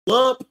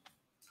Up.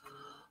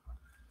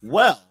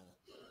 Well,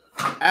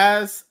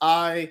 as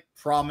I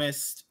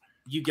promised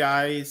you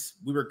guys,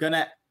 we were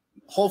gonna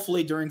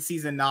hopefully during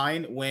season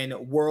 9,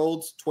 when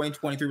Worlds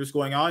 2023 was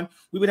going on,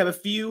 we would have a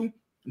few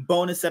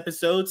bonus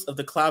episodes of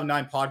the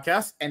Cloud9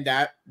 podcast, and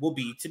that will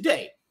be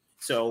today.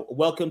 So,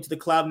 welcome to the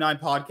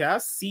Cloud9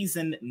 podcast,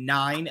 season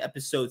 9,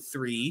 episode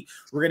 3.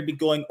 We're going to be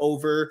going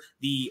over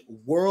the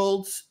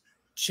World's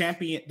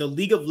Champion, the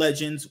League of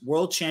Legends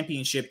World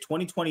Championship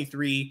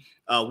 2023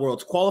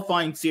 World's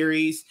qualifying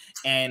series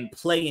and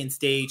play-in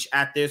stage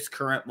at this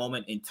current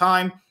moment in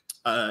time.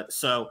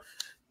 So,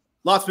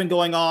 lots been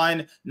going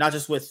on, not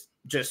just with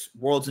just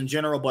Worlds in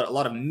general, but a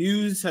lot of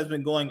news has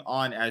been going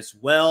on as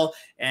well.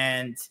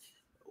 And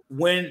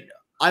when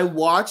I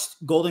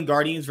watched Golden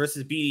Guardians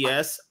versus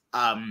BDS,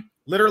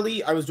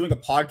 literally, I was doing a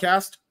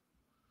podcast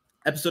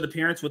episode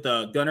appearance with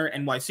Gunner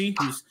NYC,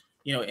 who's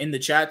in the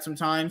chat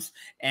sometimes,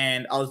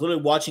 and I was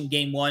literally watching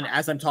game 1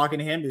 as I'm talking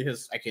to him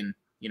because I can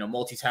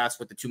multitask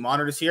with the 2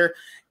 monitors here.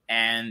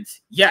 And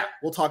yeah,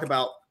 we'll talk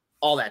about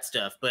all that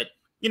stuff. But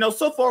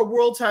so far,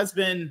 Worlds has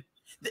been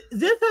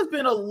this has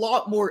been a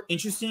lot more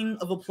interesting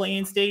of a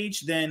play-in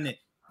stage than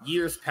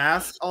years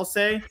past. I'll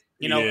say,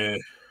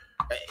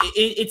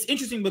 it's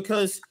interesting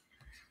because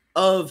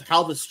of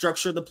how the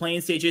structure of the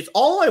playing stage is.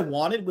 All I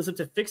wanted was them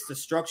to fix the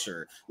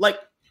structure. Like,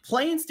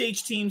 playing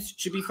stage teams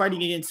should be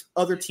fighting against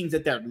other teams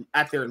at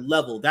their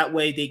level. That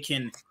way they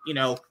can,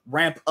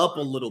 ramp up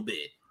a little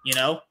bit.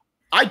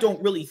 I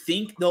don't really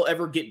think they'll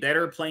ever get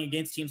better playing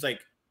against teams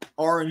like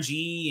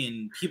RNG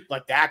and people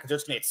like that, because they're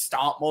just going to get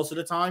stomped most of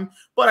the time.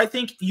 But I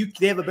think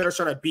they have a better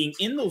shot at being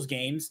in those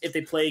games if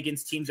they play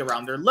against teams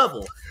around their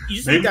level. You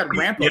just need that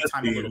ramp up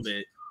time a little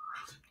bit.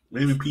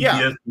 Maybe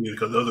PSG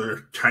because those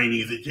are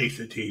Chinese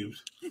adjacent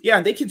teams.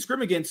 Yeah, they can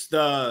scrim against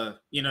the,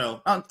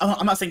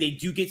 I'm not saying they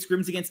do get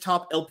scrims against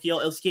top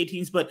LPL, LCK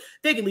teams, but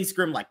they can at least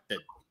scrim like the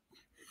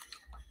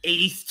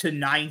 8th to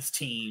 9th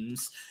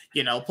teams,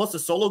 plus the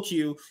solo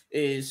queue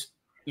is,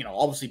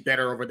 obviously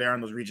better over there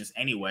in those regions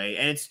anyway.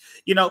 And it's,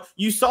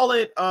 you saw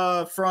it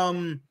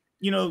from,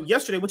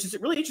 yesterday, which is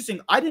really interesting.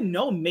 I didn't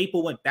know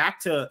Maple went back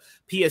to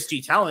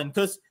PSG Talon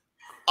because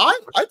I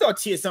thought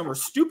TSM were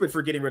stupid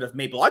for getting rid of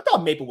Maple. I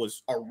thought Maple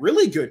was a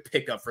really good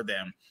pickup for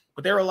them.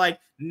 But they were like,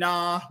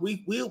 nah, we're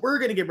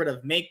going to get rid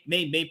of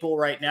Maple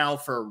right now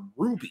for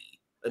Ruby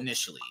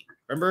initially.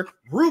 Remember?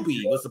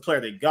 Ruby was the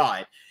player they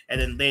got. And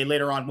then they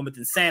later on went with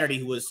Insanity,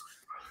 who was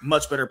a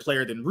much better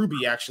player than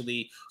Ruby,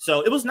 actually.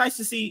 So it was nice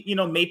to see,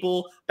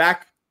 Maple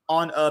back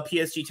on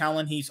PSG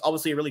Talon. He's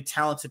obviously a really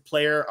talented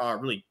player,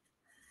 really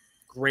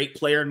great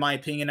player in my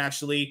opinion,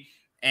 actually.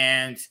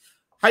 And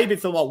how you been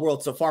feeling about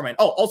World so far, man?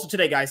 Oh, also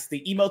today, guys,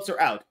 the emotes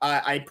are out.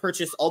 I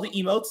purchased all the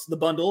emotes, the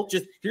bundle.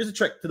 Just here's a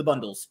trick to the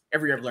bundles.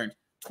 Every year I've learned.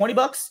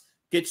 $20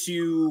 gets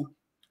you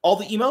all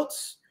the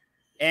emotes.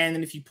 And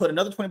then if you put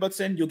another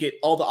 $20 in, you'll get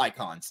all the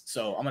icons.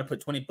 So I'm going to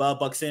put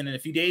 $20 in a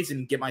few days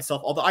and get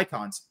myself all the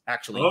icons,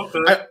 actually.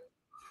 Okay.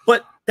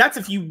 But that's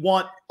if you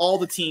want all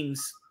the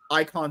team's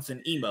icons and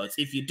emotes.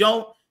 If you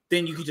don't,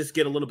 then you can just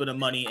get a little bit of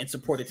money and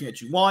support the team that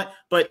you want.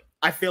 But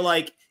I feel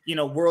like,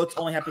 Worlds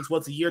only happens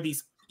once a year.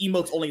 These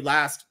emotes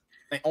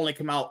only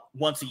come out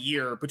once a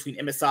year between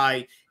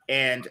MSI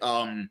and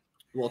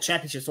World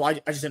Championship. So I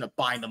just ended up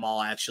buying them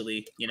all,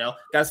 actually.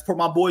 Gotta support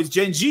my boys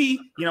Gen G.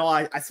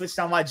 I switched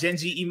on my Gen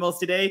G emotes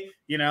today,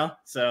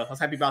 so I was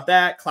happy about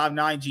that.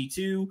 Cloud9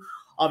 G2.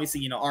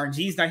 Obviously,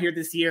 RNG is not here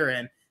this year,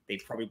 and they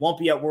probably won't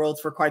be at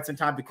Worlds for quite some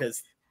time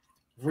because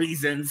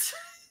reasons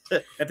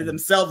that they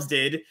themselves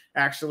did,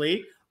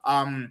 actually.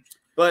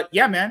 But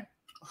yeah, man,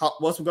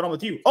 what's going on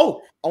with you?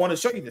 Oh, I want to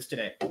show you this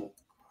today. I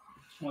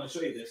want to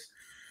show you this.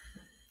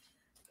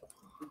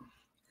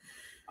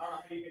 I don't know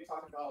how you've been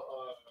talking about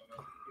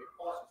your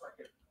costs right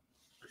here.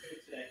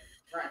 Today.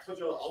 All right, I told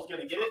you I was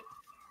going to get it.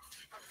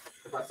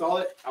 If I saw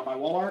it at my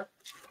Walmart,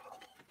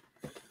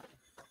 I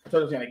told you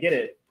I was going to get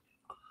it.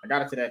 I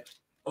got it today.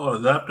 Oh,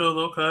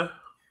 Zapdos, okay.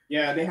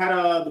 Yeah, they had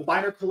the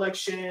binder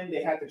collection.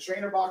 They had the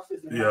trainer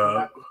boxes. And the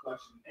Zapdos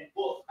collection. And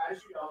well,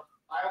 as you know,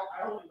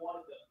 I only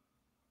wanted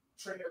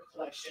the trainer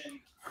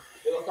collection.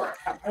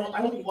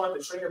 I only wanted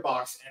the trainer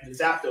box and the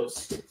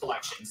Zapdos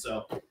collection.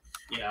 So,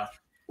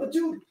 But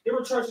dude, they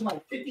were charging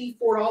like $54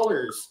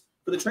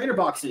 for the trainer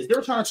boxes. They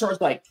were trying to charge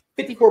like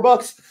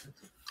 $54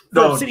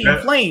 for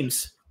Obsidian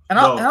Flames. And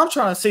I'm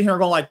trying to sit here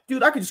and go like,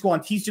 dude, I could just go on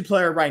TC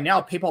Player right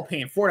now, PayPal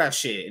paying for that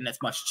shit, and that's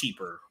much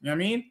cheaper. You know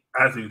what I mean?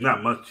 Actually, it's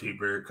not much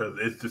cheaper because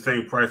it's the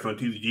same price on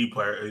TCG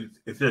Player.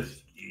 It's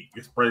just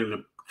you're spreading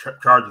the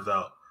charges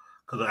out.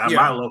 Because at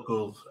my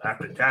locals,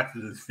 after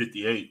taxes, it's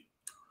 58.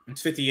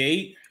 It's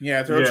 58.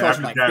 Yeah, they're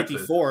charging like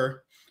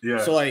 54.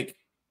 Yeah, so like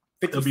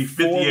it'll be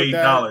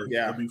 $58.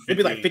 Yeah, it'd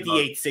be like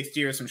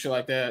 58.60 or some shit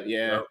like that.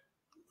 Yeah. Yep.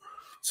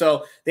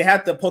 So they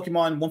had the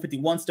Pokemon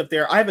 151 stuff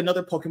there. I have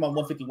another Pokemon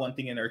 151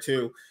 thing in there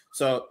too.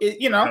 So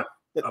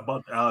I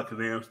bought the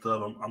Alakazam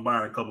stuff. I'm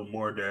buying a couple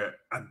more that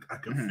I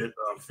can fit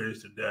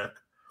finish the deck.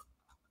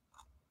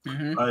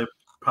 I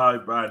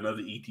probably buy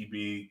another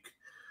ETB.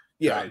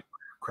 Yeah.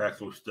 Crack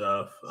some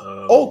stuff.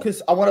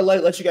 Because I want to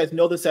let you guys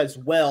know this as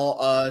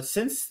well.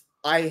 Since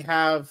I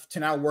have to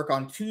now work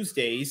on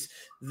Tuesdays.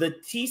 The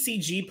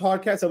TCG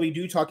podcast that we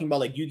do talking about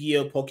like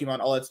Yu-Gi-Oh, Pokemon,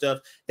 all that stuff,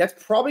 that's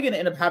probably going to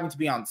end up having to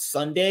be on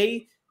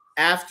Sunday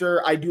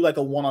after I do like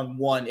a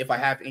one-on-one if I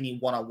have any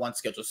one-on-one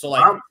schedule. So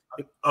like,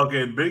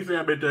 okay, big thing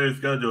about your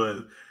schedule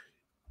is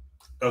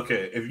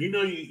okay. If you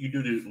know you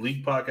do the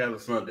league podcast on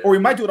Sunday, or we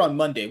might do it on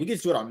Monday. We can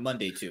just do it on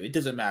Monday too. It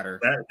doesn't matter.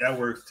 That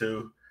works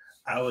too.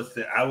 I would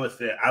say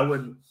I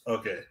wouldn't.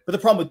 Okay, but the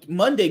problem with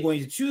Monday going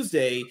to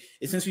Tuesday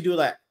is since we do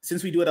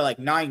it at like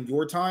 9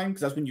 your time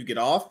because that's when you get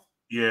off.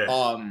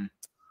 Yeah.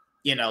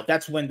 You know,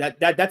 that's when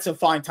that's a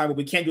fine time, but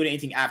we can't do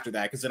anything after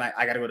that because then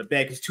I got to go to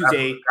bed because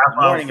Tuesday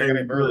morning I got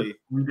to be early.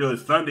 We do it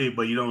Sunday,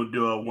 but you don't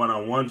do a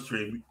one-on-one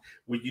stream.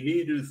 What you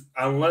need to do is,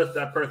 unless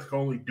that person can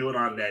only do it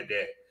on that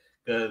day,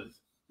 because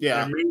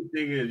the main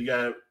thing is you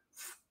got to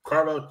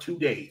carve out 2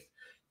 days,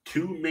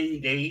 2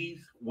 main days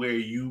where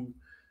you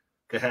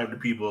can have the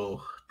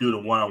people do the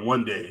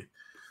one-on-one day.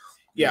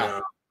 Yeah. You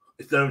know,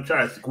 instead of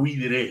trying to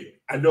squeeze it in.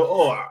 I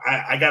know,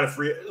 I got to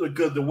free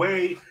because the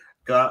way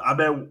I've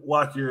been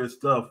watching your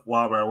stuff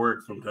while I'm at work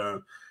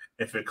sometimes.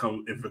 If it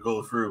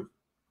goes through,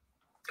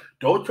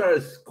 don't try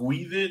to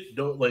squeeze it.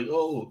 Don't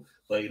the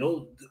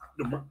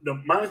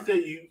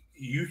mindset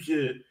you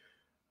should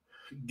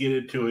get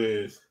into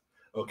is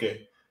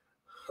okay.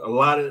 A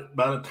lot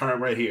of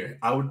time right here.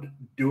 I would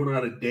do it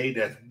on a day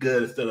that's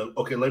good instead of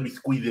okay. Let me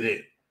squeeze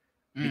it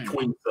in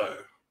between time.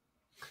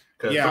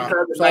 Because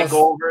sometimes they might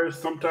go over,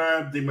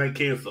 sometimes they might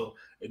cancel,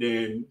 and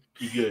then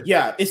you get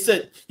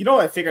you know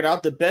what I figured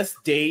out? The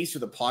best days for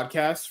the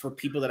podcast for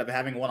people that are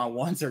having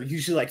one-on-ones are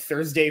usually like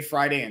Thursday,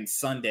 Friday, and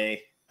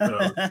Sunday.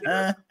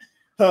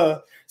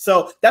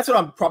 So that's what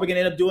I'm probably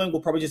gonna end up doing.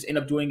 We'll probably just end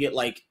up doing it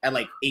like at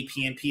like 8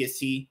 p.m.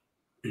 PST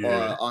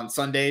on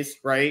Sundays,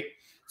 right?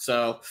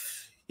 So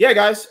yeah,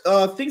 guys,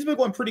 things have been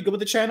going pretty good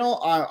with the channel.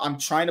 I'm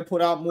trying to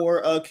put out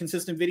more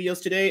consistent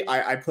videos today.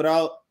 I put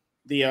out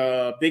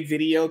the big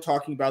video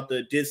talking about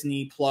the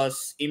Disney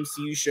Plus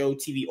MCU show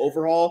TV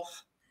overhaul.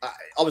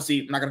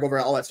 Obviously, I'm not going to go over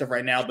all that stuff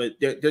right now, but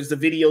there's the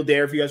video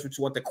there if you guys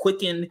want the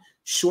quick and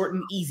short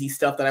and easy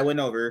stuff that I went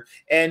over.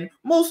 And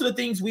most of the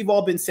things we've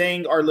all been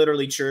saying are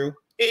literally true.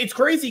 It's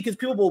crazy because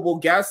people will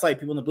gaslight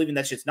people into believing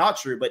that shit's not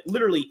true, but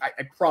literally,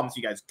 I promise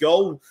you guys,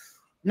 go,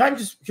 not even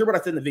just hear what I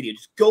said in the video,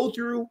 just go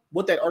through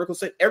what that article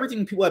said.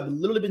 Everything people have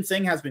literally been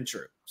saying has been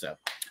true. So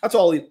that's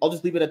all. I'll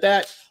just leave it at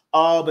that.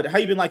 But how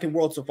you been liking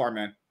World so far,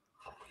 man?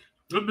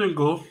 It's been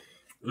cool.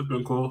 It's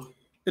been cool.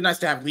 Been nice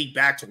to have League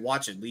back to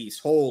watch at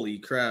least. Holy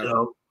crap.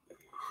 Yeah.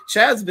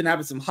 Chad's been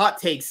having some hot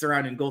takes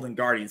surrounding Golden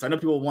Guardians. I know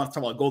people want to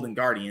talk about Golden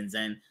Guardians,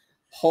 and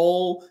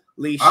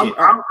holy shit.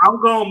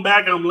 I'm going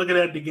back. I'm looking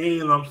at the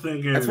game. I'm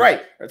thinking. That's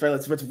right.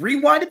 Let's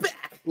rewind it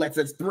back.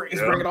 Let's bring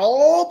it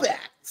all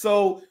back.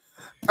 So,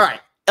 all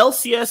right.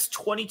 LCS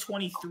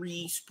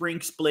 2023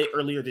 spring split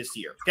earlier this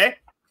year. Okay.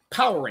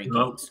 Power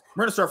rankings.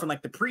 We're going to start from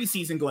like the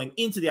preseason going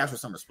into the actual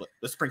summer split,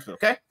 the spring split.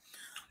 Okay.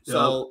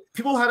 So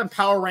people had him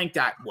power ranked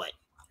at what?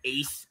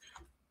 8th,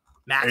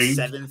 max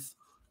 7th.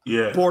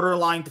 Yeah.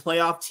 Borderline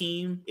playoff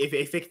team.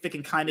 If they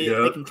can kind of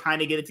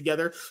get it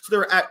together. So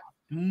they're at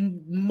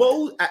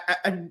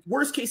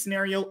worst case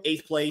scenario,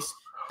 8th place.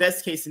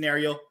 Best case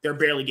scenario, they're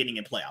barely getting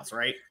in playoffs,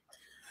 right?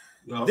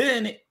 Yep.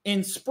 Then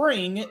in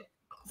spring,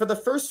 for the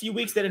first few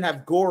weeks, they didn't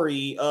have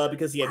Gory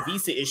because he had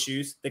visa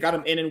issues. They got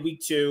him in week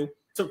 2.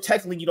 So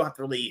technically, you don't have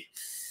to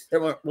they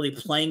weren't really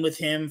playing with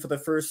him for the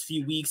first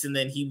few weeks, and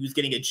then he was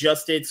getting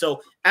adjusted.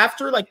 So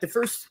after like the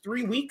first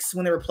 3 weeks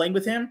when they were playing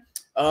with him,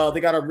 they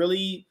got a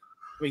really,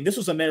 this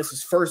was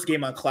Menace's first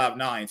game on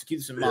Cloud9, so keep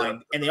this in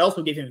mind. And they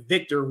also gave him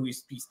Victor,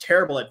 he's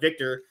terrible at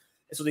Victor.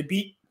 And so they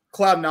beat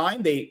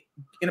Cloud9. They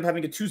end up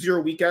having a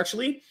 2-0 week,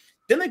 actually.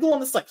 Then they go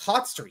on this like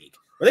hot streak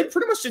where they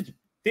pretty much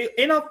they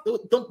end up,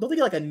 don't they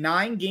get like a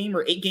 9-game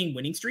or 8-game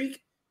winning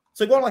streak?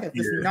 So they go on like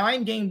this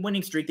 9-game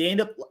winning streak. They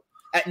end up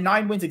at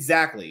 9 wins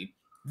exactly.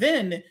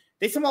 Then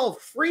they somehow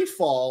free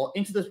fall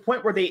into this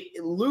point where they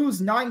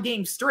lose 9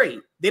 games straight.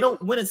 They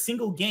don't win a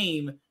single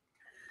game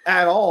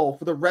at all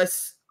for the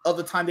rest of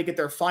the time they get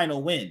their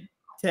final win.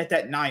 To hit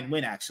that 9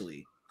 win,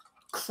 actually.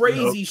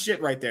 Crazy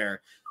shit right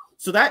there.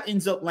 So that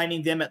ends up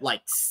landing them at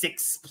like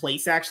 6th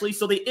place, actually.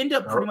 So they end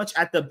up pretty much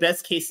at the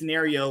best case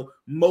scenario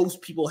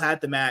most people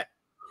had them at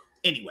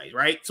anyway,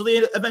 right? So they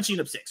eventually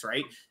end up 6th,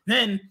 right?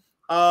 Then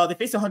they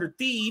face 100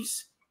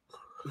 Thieves,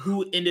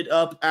 who ended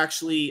up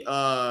actually,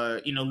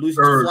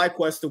 losing to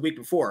FlyQuest the week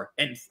before.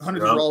 And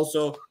 100 were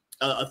also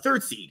a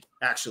 3rd seed,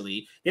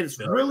 actually. They had this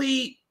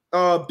really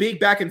big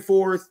back and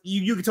forth.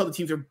 You can tell the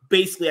teams are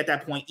basically at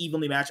that point,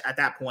 evenly matched at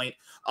that point.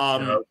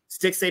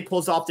 Stixxay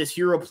pulls off this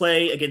hero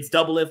play against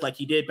Doublelift like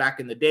he did back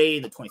in the day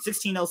in the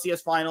 2016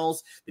 LCS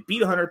finals. They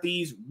beat 100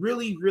 Thieves.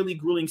 Really, really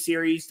grueling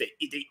series. They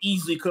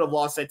easily could have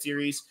lost that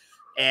series.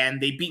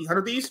 And they beat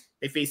 100 Thieves.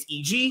 They faced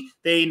EG.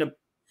 They end up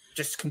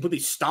just completely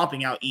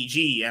stomping out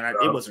EG, and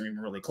it wasn't even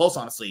really close,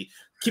 honestly.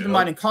 Keep in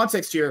mind, in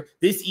context here,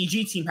 this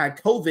EG team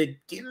had COVID,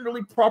 didn't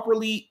really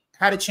properly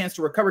had a chance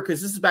to recover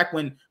because this is back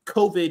when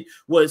COVID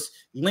was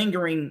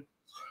lingering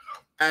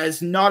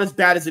as not as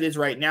bad as it is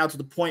right now, to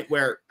the point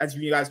where, as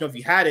you guys know, if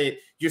you had it,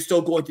 you're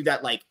still going through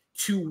that like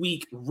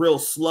 2-week real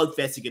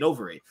slugfest to get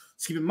over it.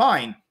 So keep in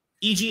mind,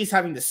 EG is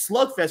having the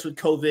slugfest with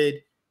COVID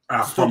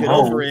to still get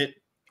over it.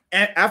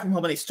 And after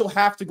home, and they still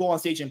have to go on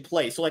stage and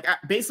play. So, like,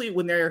 basically,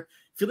 when they're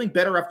feeling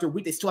better after a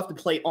week, they still have to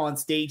play on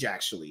stage,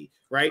 actually,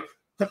 right?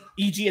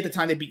 EG at the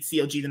time, they beat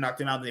CLG, they knocked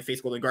them out, and they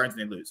faced Golden Guardians,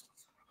 and they lose.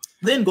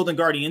 Then Golden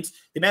Guardians,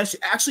 they managed to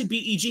actually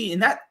beat EG,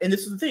 and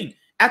this is the thing.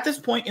 At this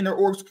point in their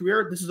org's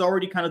career, this is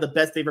already kind of the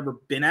best they've ever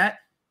been at,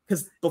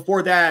 because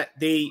before that,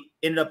 they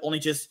ended up only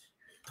just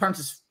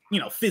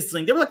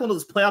fizzling. They were like one of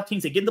those playoff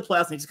teams. They get in the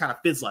playoffs and they just kind of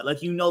fizzle out.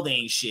 Like, they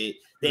ain't shit.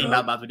 They ain't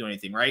about to do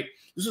anything, right?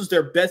 This is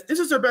their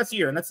best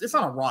year, and it's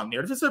not a wrong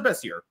narrative. This is their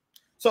best year.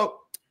 So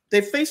they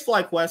faced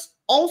FlyQuest,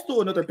 also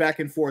another back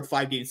and forth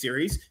 5-game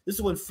series. This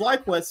is when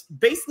FlyQuest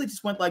basically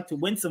just went like to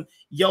win some,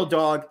 yo,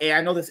 dog, hey,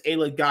 I know this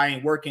A-League guy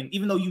ain't working.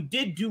 Even though you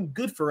did do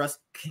good for us,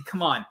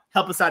 come on,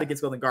 help us out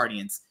against Golden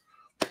Guardians.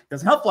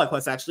 Doesn't help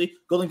FlyQuest, actually.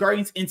 Golden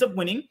Guardians ends up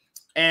winning.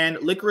 And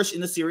Licorice in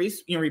the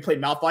series, he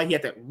played Malphite. He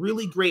had that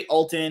really great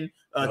ult in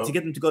to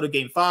get them to go to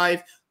Game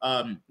 5.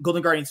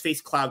 Golden Guardians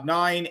faced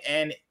Cloud9.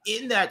 And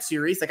in that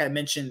series, like I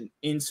mentioned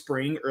in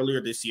spring earlier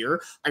this year,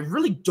 I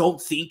really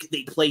don't think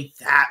they played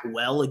that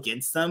well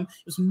against them.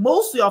 It was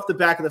mostly off the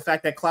back of the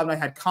fact that Cloud9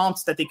 had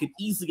comps that they could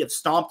easily have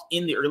stomped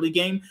in the early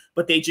game,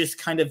 but they just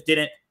kind of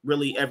didn't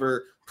really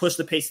ever push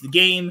the pace of the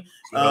game.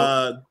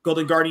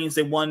 Golden Guardians,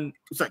 they won.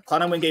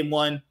 Cloud9 won Game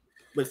 1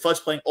 with Fudge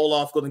playing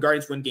Olaf. Golden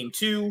Guardians win Game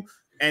 2.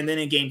 And then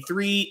in Game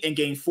 3 and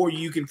Game 4,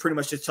 you can pretty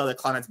much just tell that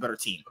Cloud9's a better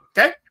team.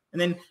 Okay?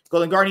 And then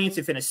Golden Guardians,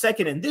 they finish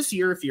second. And this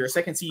year, if you're a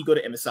second seed, you go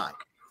to MSI.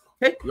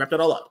 Okay? We wrapped that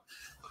all up.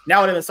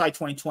 Now at MSI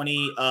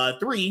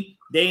 2023,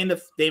 they end up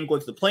going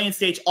to the play-in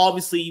stage.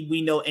 Obviously,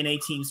 we know NA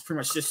teams pretty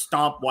much just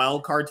stomp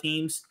wildcard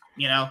teams,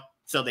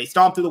 So they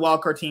stomp through the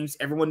wildcard teams.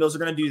 Everyone knows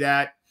they're going to do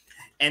that.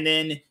 And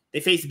then they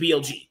face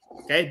BLG.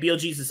 Okay?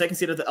 BLG is the second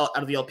seed out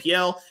of the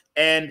LPL.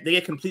 And they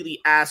get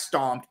completely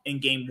ass-stomped in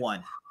Game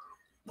 1.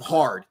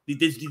 Hard.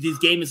 This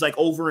game is like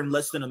over in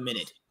less than a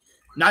minute.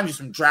 Not even just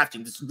from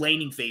drafting, this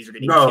laning phase are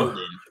getting killed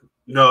in.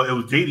 No, it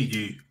was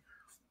JDG.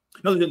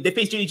 No, they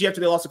faced JDG after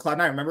they lost to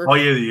Cloud9, remember? Oh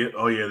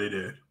yeah, they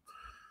did.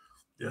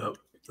 Yep.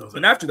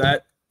 And after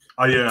that,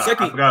 I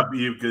forgot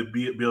because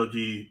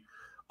BLG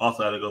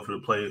also had to go for the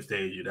playing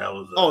stage. And that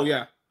was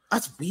yeah.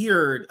 That's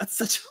weird.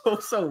 That's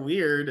so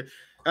weird.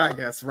 I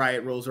guess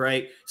Riot rules,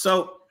 right?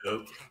 So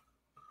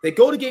they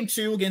go to Game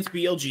 2 against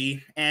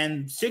BLG,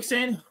 and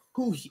 16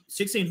 who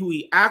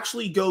he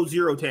actually goes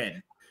 0-10.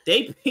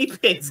 He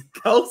picks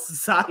Ghost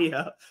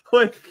Zaya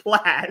with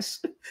Flash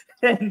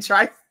and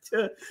tries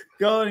to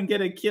go and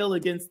get a kill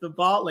against the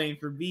bot lane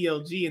for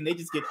BLG, and they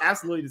just get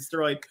absolutely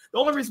destroyed. The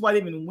only reason why they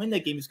even win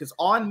that game is because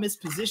on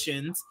missed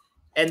positions,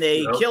 and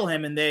they kill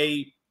him, and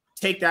they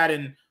take that,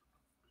 and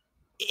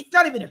it's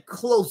not even a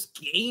close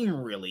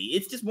game, really.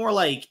 It's just more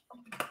like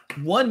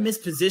one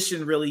missed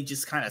position really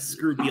just kind of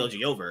screwed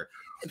BLG over.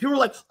 And people were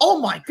like, oh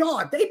my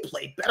God, they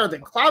played better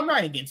than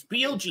Cloud9 against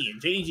BLG and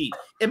JDG.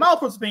 In my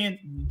opinion,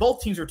 both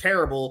teams are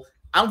terrible.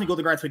 I don't think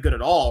Golden Guardians played good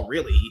at all,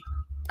 really.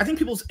 I think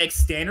people's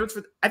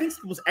expectations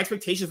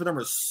for them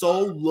are so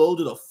low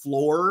to the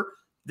floor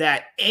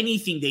that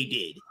anything they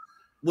did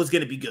was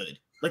going to be good.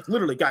 Like,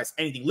 literally, guys,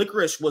 anything.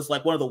 Licorice was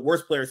like one of the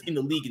worst players in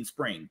the league in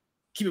spring.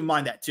 Keep in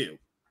mind that, too.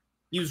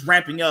 He was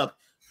ramping up.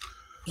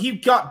 He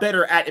got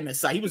better at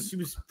MSI. He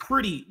was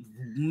pretty,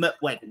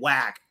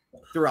 whack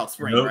throughout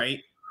spring, right?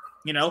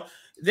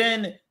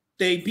 Then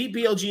they beat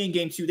BLG in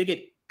Game 2. They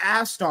get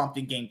ass stomped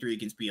in Game 3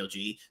 against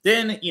BLG.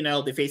 Then,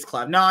 they face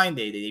Cloud9.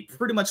 They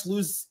pretty much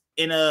lose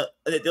they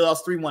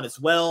lost 3-1 as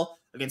well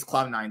against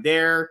Cloud9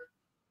 there.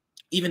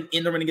 Even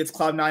in the run against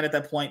Cloud9 at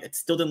that point, it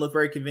still didn't look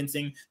very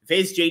convincing. They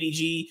faced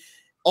JDG.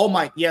 Oh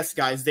my, yes,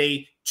 guys,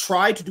 they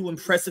tried to do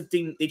impressive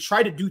things. They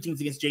tried to do things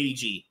against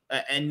JDG,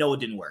 and no, it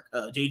didn't work.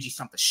 JDG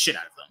stomped the shit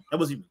out of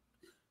them.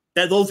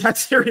 That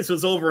series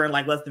was over in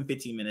like less than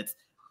 15 minutes,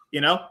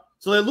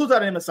 So they lose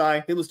out in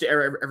MSI. They lose to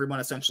everyone,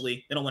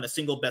 essentially. They don't win a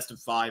single best of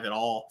 5 at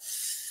all.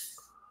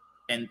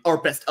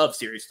 Or best of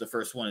series. The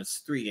first one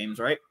is 3 games,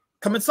 right?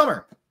 Come in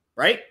summer,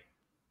 right?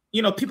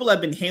 People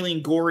have been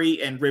hailing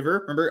Gory and River,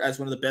 remember, as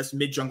one of the best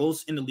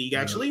mid-jungles in the league,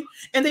 actually.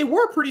 And they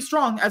were pretty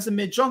strong as a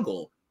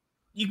mid-jungle.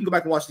 You can go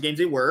back and watch the games.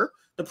 They were.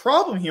 The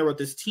problem here with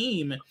this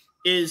team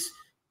is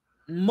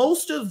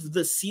most of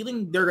the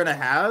ceiling they're going to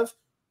have,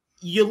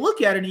 you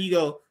look at it and you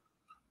go,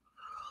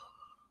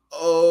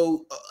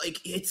 oh, like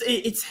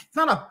it's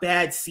not a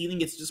bad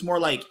ceiling. It's just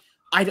more like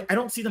I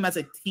don't see them as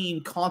a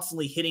team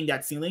constantly hitting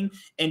that ceiling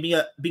and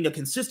being a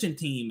consistent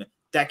team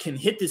that can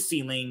hit the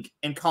ceiling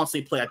and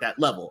constantly play at that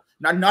level.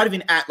 Not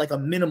even at like a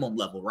minimum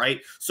level,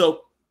 right?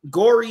 So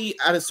Gory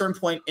at a certain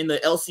point in the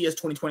LCS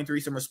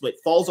 2023 summer split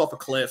falls off a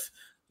cliff.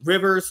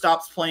 River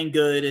stops playing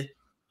good.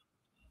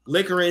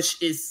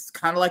 Licorice is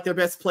kind of like their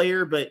best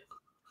player, but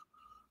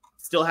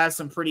still has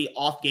some pretty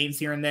off games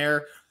here and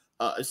there.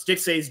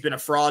 Stixay has been a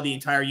fraud the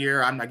entire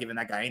year. I'm not giving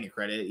that guy any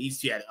credit.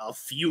 He's had a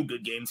few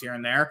good games here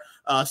and there.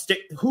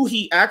 Who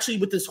he actually,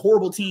 with this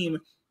horrible team,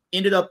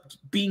 ended up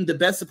being the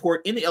best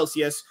support in the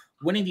LCS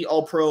winning the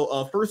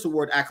All-Pro first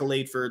award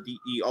accolade for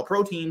the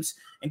All-Pro teams.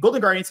 And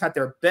Golden Guardians had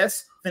their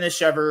best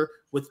finish ever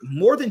with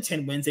more than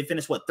 10 wins. They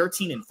finished,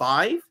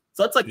 13-5?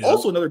 So that's like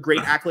also another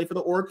great accolade for the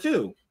org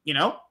too, you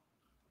know?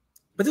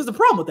 But there's a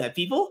problem with that,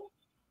 people.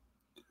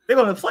 They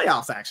go to the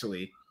playoffs,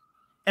 actually.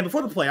 And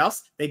before the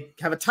playoffs, they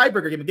have a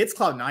tiebreaker game against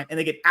Cloud9, and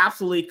they get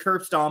absolutely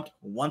curb stomped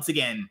once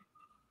again.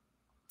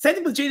 Same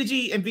thing with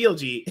JDG and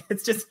BLG.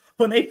 It's just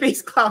when they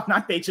face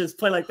Cloud9, they just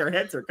play like their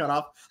heads are cut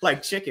off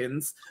like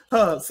chickens.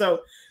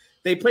 So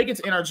they play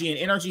against NRG,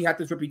 and NRG had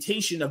this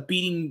reputation of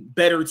beating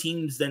better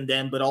teams than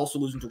them, but also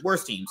losing to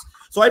worse teams.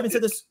 So I even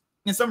said this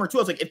in summer too.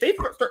 I was like, if they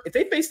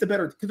face the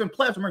better, because in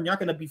playoffs, remember, you're not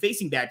going to be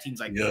facing bad teams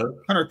like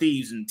 100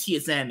 Thieves and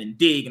TSM and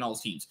Dig and all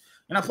those teams.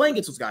 You're not playing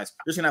against those guys.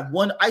 You're just going to have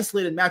one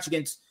isolated match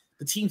against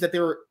the teams that they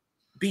were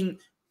being.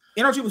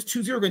 NRG was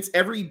 2-0 against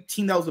every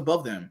team that was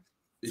above them.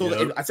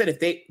 So I said if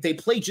they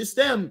play just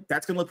them,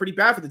 that's going to look pretty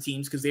bad for the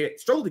teams because they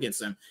struggled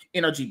against them.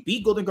 NRG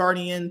beat Golden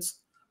Guardians,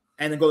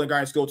 and then Golden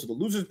Guardians go to the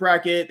losers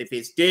bracket. They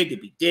face Dig. They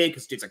beat Dig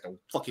because Dig's like the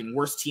fucking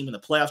worst team in the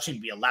playoffs.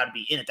 Shouldn't be allowed to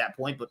be in at that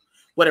point, but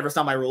whatever. It's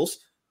not my rules.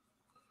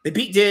 They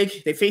beat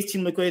Dig. They face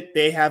Team Liquid.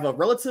 They have a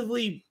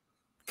relatively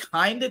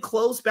kind of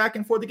close back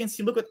and forth against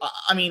Team Liquid.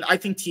 I mean, I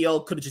think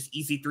TL could have just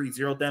easy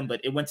 3-0'd them, but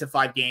it went to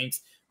 5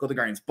 games. Golden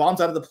Guardians bombs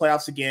out of the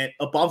playoffs again.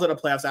 Bombs out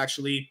of playoffs,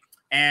 actually.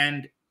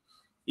 And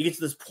you get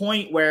to this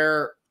point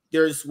where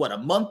there's, a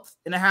month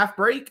and a half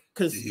break?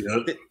 Because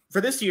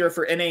for this year,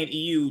 for NA and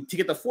EU, to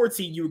get the 4th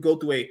seed, you would go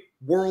through a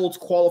Worlds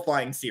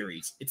qualifying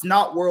series. It's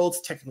not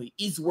Worlds, technically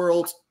is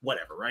Worlds,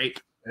 whatever, right?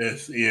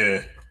 Yes,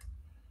 yeah.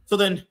 So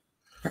then,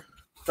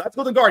 that's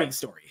Golden Guardian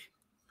story.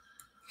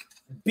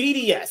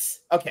 BDS.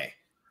 Okay.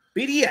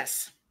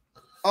 BDS.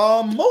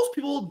 Most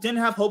people didn't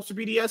have hopes for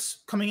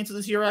BDS coming into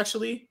this year,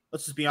 actually.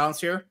 Let's just be honest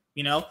here.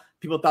 You know,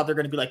 people thought they're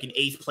going to be like an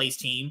 8th place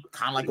team,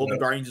 kind of like Golden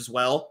Guardians as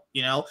well.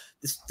 You know,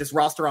 this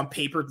roster on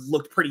paper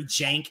looked pretty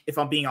jank, if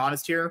I'm being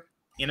honest here.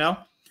 You know,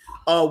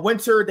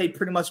 winter, they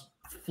pretty much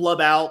flub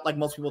out like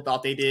most people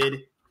thought they did.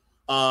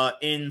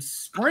 In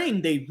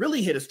spring, they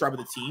really hit a stride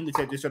with the team. They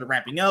started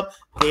ramping up.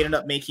 They ended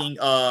up making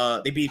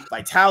they beat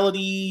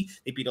Vitality.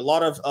 They beat a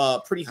lot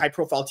of pretty high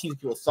profile teams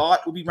people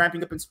thought would be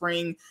ramping up in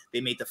spring.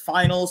 They made the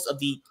finals of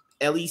the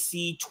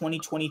LEC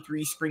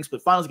 2023 Spring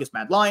Split Finals against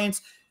Mad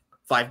Lions.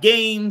 5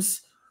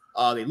 games.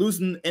 They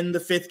lose in the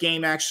 5th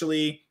game,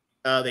 actually.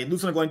 They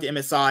lose on going to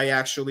MSI,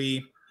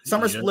 actually.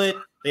 Summer Split,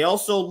 they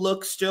also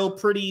look still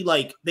pretty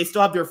like they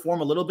still have their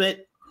form a little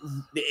bit.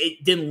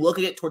 It didn't look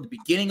at it toward the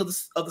beginning of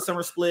the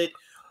Summer Split,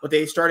 but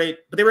they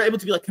were able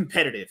to be like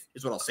competitive,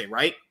 is what I'll say,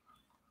 right?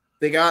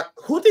 Who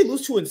did they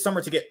lose to in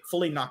summer to get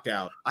fully knocked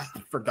out? I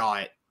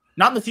forgot.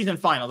 Not in the season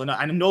final.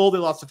 I know they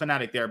lost to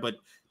Fnatic there, but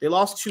they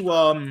lost to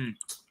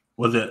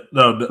was it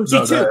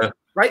G2,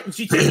 right?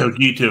 G2.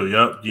 G2,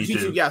 yep.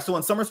 G2, yeah. So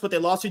in summer split, they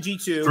lost to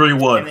G2.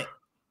 3-1.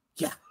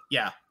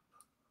 Yeah.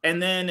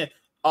 And then they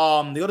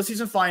go to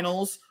season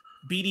finals.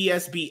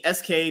 BDS beat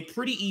SK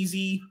pretty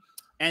easy.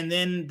 And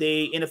then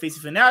they end up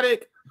facing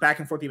Fnatic, back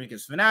and forth game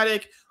against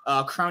Fnatic.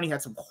 Crowny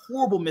had some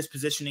horrible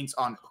mispositionings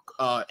on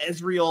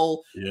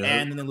Ezreal,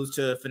 and then they lose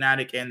to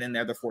Fnatic, and then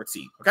they're the 4th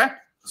seed. Okay?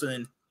 So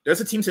then there's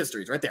the team's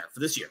histories right there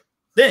for this year.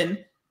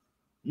 Then,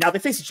 now they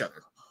face each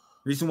other.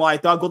 Reason why I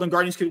thought Golden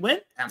Guardians could win,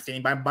 I'm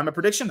standing by my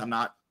prediction. I'm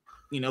not,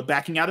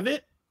 backing out of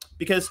it,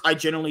 because I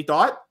generally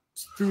thought,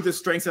 through the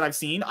strengths that I've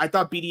seen, I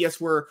thought BDS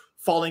were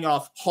falling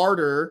off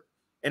harder,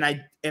 and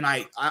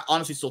I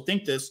honestly still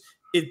think this.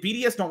 If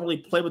BDS don't really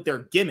play with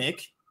their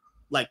gimmick,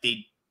 like you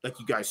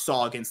guys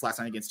saw last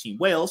night against Team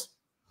Wales,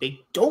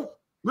 they don't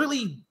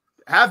really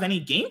have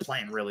any game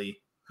plan, really.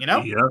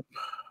 Yep.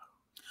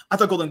 I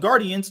thought Golden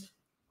Guardians,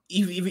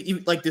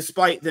 even like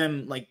despite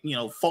them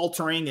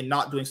faltering and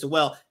not doing so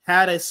well,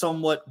 had a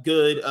somewhat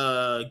good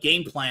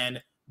game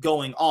plan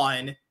going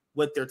on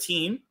with their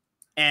team,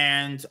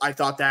 and I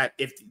thought that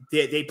if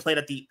they played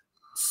at the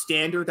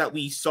standard that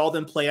we saw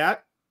them play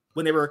at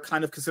when they were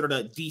kind of considered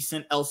a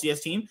decent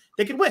LCS team,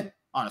 they could win.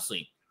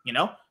 Honestly,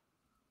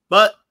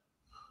 but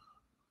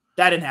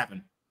that didn't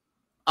happen.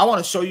 I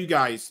want to show you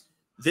guys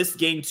this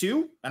game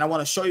too, and I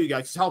want to show you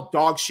guys how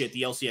dog shit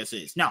the LCS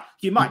is. Now,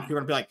 keep in mind, you're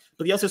going to be like,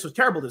 but the LCS was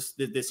terrible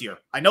this year.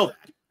 I know that.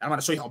 And I'm going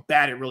to show you how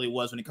bad it really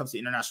was when it comes to the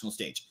international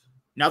stage.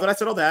 Now that I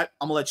said all that,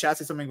 I'm going to let Chad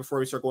say something before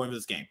we start going over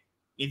this game.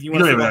 If you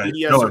want to talk about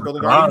BDS or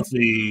Golden Guardians,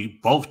 honestly,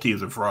 both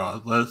teams are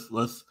frauds.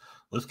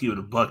 Let's keep it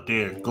a buck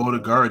there.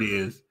 Golden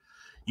Guardians,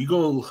 you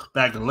go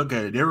back and look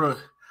at it.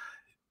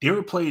 They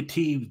were playing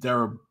teams that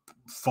were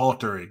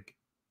faltering,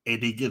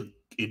 and they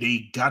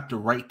got the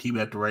right team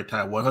at the right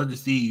time. 100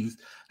 Thieves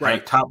had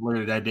a top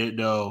laner that didn't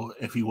know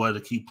if he wanted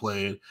to keep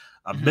playing.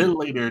 A mid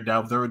laner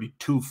that was already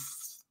 2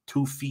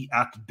 feet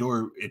out the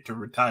door into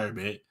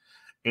retirement,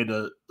 and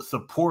a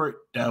support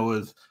that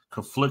was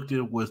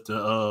conflicted with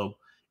the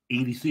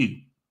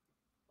ADC.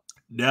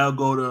 Now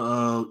go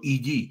to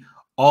EG.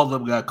 All of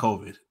them got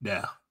COVID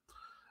now.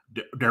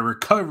 They're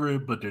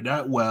recovering, but they're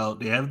not well.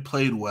 They haven't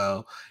played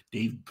well.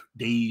 They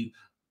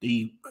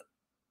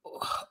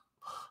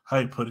how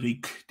you put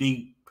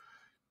it?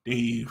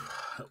 they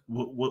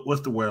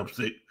what's the word I'm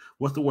saying?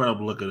 What's the word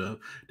I'm looking up?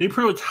 They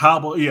pretty much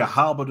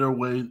hobble their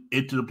way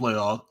into the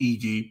playoffs.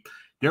 E.g.,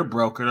 they're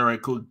broken. All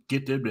right, cool.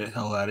 Get them the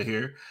hell out of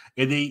here.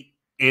 And then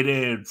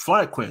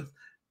FlyQuest,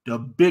 the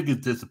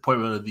biggest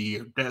disappointment of the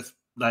year. That's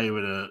not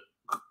even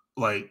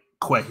a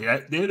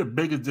question. They're the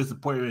biggest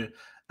disappointment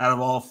out of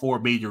all 4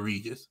 major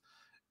regions.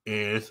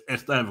 And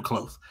it's not even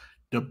close.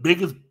 The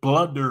biggest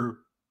blunder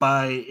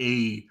by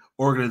a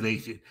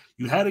organization.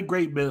 You had a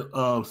great bit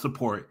of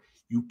support.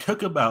 You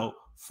took them out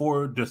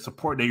for the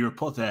support that you're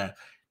supposed to have.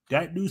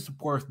 That new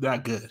support's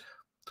not good.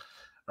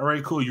 All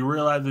right, cool. You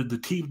realize that the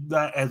team's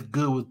not as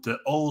good with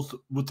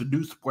the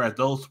new support as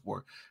the old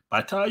support.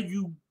 By the time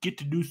you get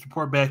the new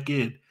support back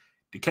in,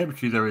 the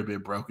chemistry's already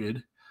been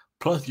broken.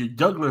 Plus, your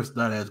juggler's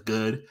not as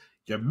good.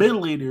 Your mid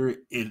laner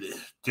is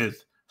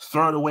just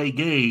throwing away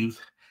games.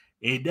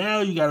 And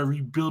now you got to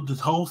rebuild this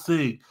whole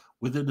thing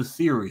within the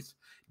series.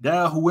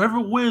 Now, whoever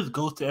wins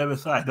goes to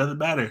MSI. It doesn't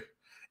matter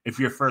if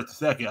you're first or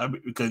second,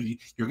 because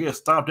you're getting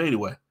stopped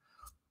anyway.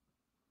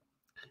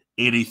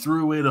 And he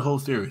threw away the whole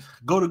series.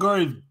 Golden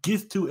Guardians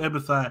gets to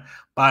MSI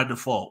by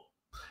default.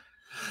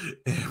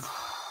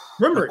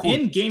 Remember,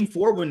 in Game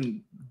 4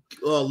 when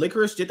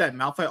Licorice did that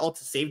Malphite ult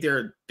to save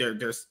their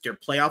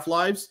playoff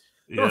lives?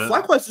 Yeah.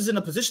 FlyQuest is in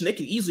a position they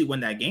could easily win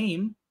that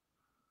game.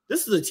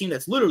 This is a team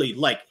that's literally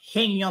like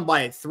hanging on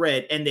by a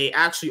thread, and they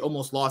actually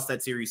almost lost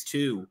that series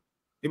too.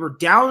 They were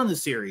down in the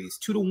series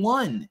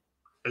 2-1.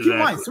 Exactly. Keep in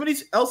mind, some of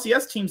these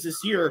LCS teams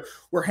this year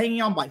were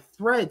hanging on by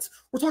threads.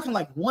 We're talking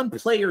like one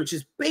player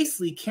just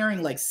basically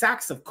carrying like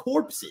sacks of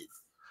corpses,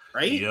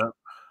 right? Yeah.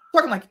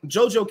 Talking like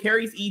JoJo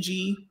carries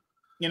EG,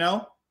 you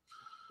know.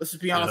 Let's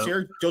just be honest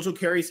here. JoJo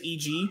carries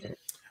EG.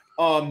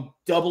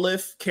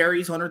 Doublelift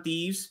carries 100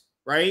 Thieves,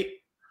 right?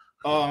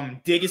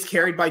 Dig is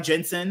carried by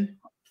Jensen.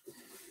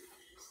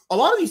 A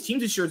lot of these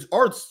teams this year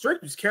are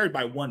strictly carried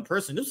by one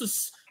person. This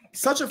is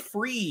such a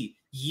free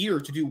year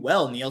to do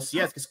well in the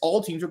LCS because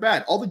all teams are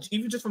bad.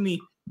 Even just from the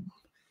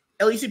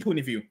LEC point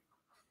of view,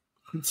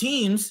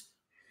 teams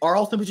are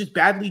ultimately just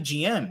badly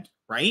GM'd,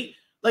 right?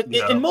 Like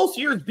in most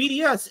years,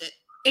 BDS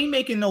ain't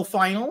making no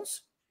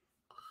finals.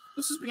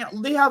 This is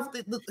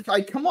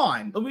like, come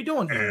on, what are we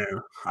doing here? Yeah,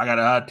 I got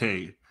a hot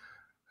take.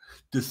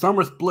 The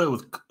summer split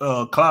was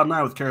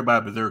Cloud9 was carried by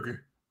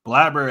Berserker.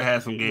 Blackberry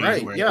had some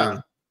games where it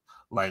was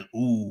like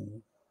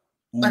ooh.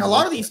 Like a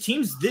lot of these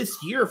teams this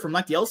year from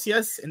like the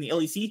LCS and the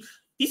LEC,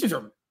 these teams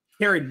are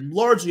carried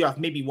largely off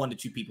maybe 1 to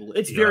 2 people.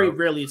 It's very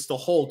rarely it's the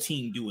whole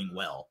team doing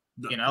well.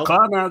 You know,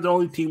 Cloud9 is the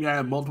only team that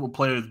had multiple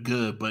players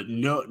good, but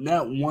no,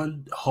 not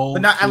one whole.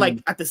 But not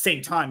team. At the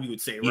same time, you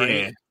would say,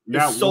 right?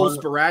 Yeah, it's so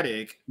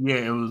sporadic. Yeah,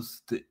 it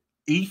was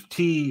each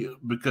team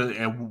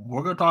and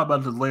we're gonna talk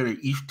about this later.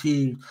 Each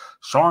team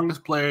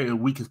strongest player and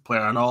weakest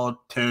player on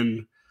all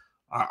 10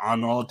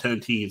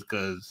 teams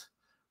because.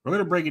 We're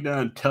going to break it down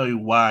and tell you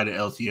why the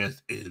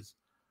LCS is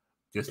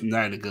just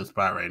not in a good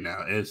spot right now.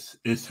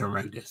 It's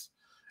horrendous.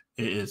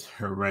 It is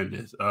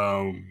horrendous.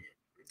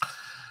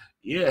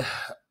 Yeah,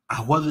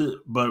 I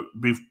wasn't, but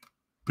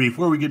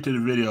before we get to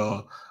the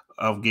video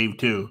of Game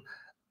 2,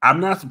 I'm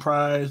not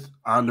surprised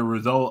on the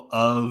result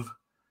of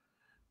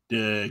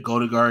the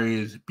Golden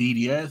Guardians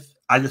BDS.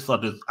 I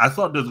thought this was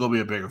going to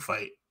be a bigger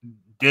fight.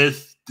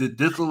 This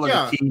looked like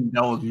a team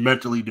that was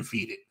mentally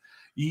defeated.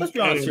 Let's be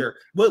honest here.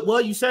 Well,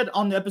 you said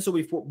on the episode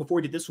before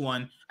we did this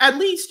one, at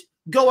least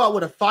go out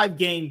with a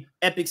 5-game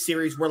epic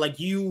series where like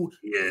you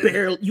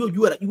had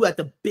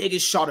the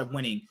biggest shot of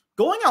winning.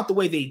 Going out the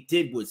way they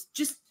did was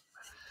just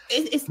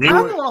I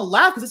don't want to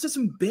laugh because it's just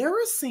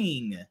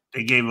embarrassing.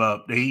 They gave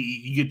up.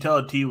 You could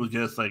tell the team was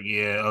just like,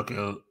 yeah, okay,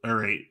 all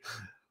right,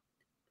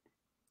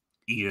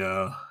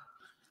 yeah.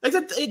 Like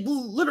that,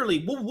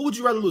 literally, what would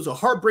you rather lose? A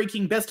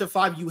heartbreaking best of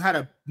 5, you had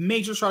a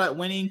major shot at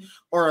winning,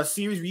 or a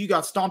series where you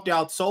got stomped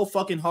out so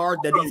fucking hard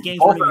that these games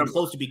weren't even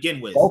close to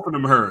begin with? Both of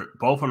them hurt.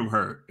 Both of them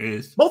hurt.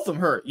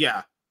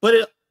 Yeah.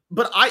 But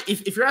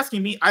if you're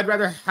asking me, I'd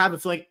rather have a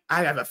feeling.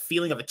 I have a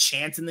feeling of a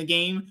chance in the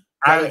game.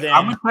 I'm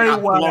gonna tell you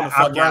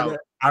why.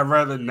 I'd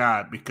rather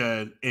not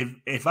because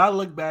if I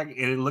look back and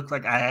it looks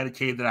like I had a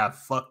chance that I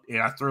fucked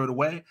and I threw it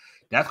away,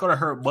 that's gonna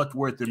hurt much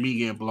worse than me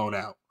getting blown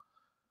out.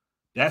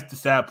 That's the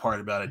sad part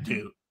about it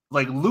too.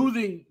 Like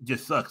losing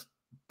just sucks.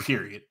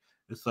 Period.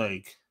 It's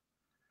like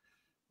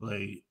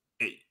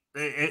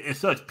it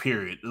sucks.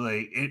 Period.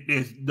 Like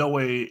there's no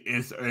way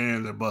it's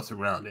and a bus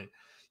around it.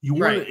 You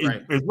want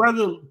it's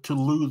rather to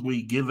lose when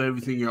you give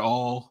everything your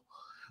all.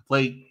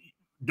 Like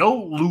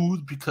don't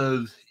lose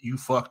because you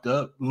fucked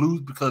up.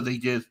 Lose because they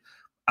just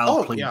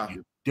outplayed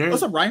you.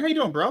 What's up, Ryan? How you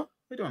doing, bro? How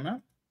you doing,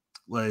 man?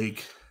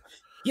 Like.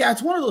 Yeah,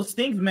 it's one of those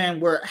things, man,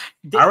 where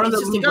I rather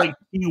lose like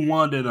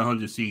T1 than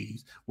 100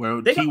 Cs,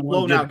 where they T1 got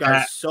blown out,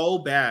 guys, so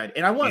bad.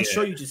 And I want to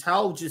show you just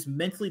how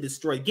mentally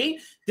destroyed.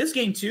 This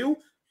game too,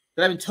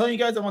 that I've been telling you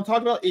guys I want to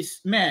talk about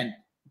is, man,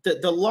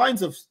 the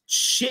lines of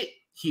shit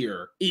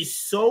here is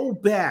so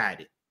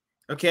bad.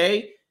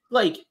 Okay,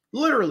 like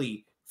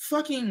literally,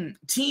 fucking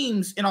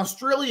teams in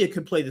Australia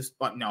could play this.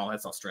 But no,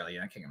 that's Australia.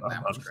 I can't remember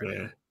that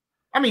much.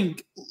 I mean,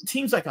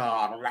 teams like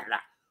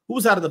who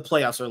was out of the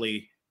playoffs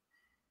early.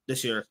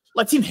 this year.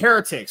 Like Team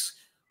Heretics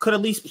could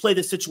at least play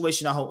the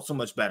situation out so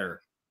much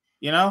better.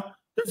 You know,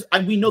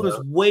 we know there's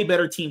way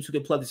better teams who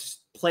can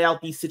play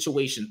out these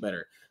situations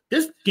better.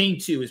 This game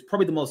 2 is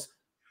probably the most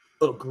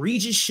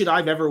egregious shit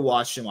I've ever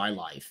watched in my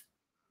life.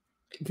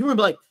 People will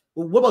be like,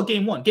 well, what about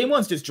game 1? Game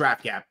 1's just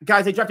draft gap.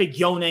 Guys, they drafted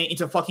Yone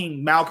into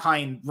fucking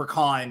Maokai and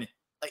Rakan.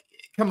 Like,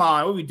 come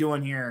on, what are we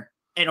doing here?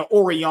 And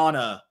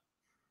Oriana.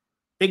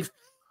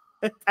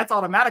 That's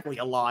automatically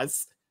a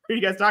loss. What are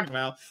you guys talking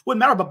about? Wouldn't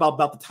matter about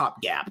the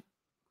top gap.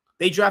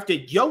 They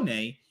drafted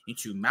Yone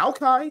into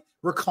Maokai,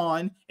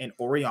 Rakan, and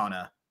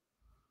Oriana.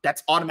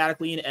 That's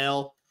automatically an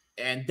L,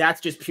 and that's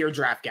just pure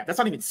draft gap. That's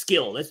not even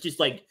skill. That's just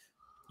like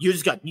you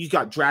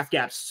got draft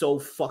gaps so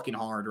fucking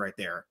hard right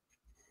there.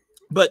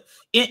 But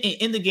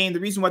in the game, the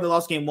reason why they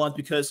lost game 1 is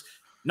because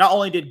not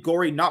only did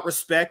Gory not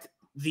respect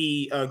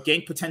the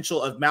gank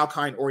potential of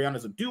Maokai and Oriana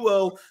as a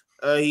duo,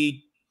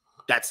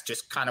 that's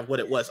just kind of what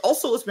it was.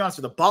 Also, let's be honest,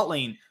 with the bot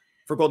lane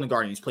for Golden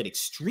Guardians played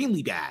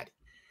extremely bad.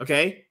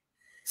 Okay,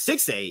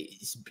 6A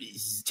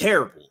is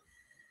terrible.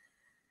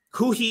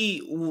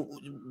 He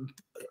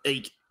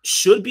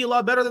should be a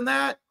lot better than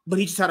that, but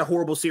he just had a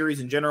horrible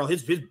series in general.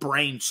 His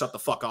brain shut the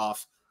fuck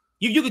off.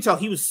 You could tell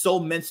he was so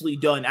mentally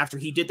done after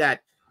he did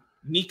that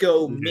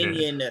Nico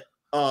minion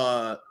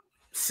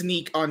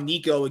sneak on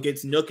Nico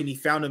against Nook, and he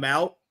found him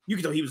out. You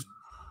could tell he was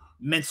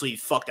mentally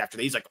fucked after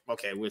that. He's like,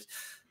 okay,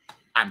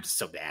 I'm just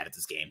so bad at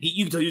this game.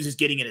 You can tell he was just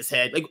getting in his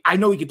head. Like, I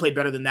know he could play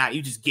better than that. He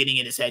was just getting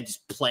in his head,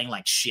 just playing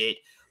like shit.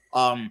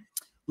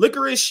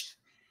 Licorice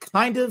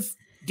kind of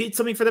did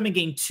something for them in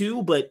game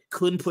 2, but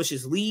couldn't push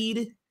his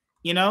lead,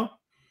 you know?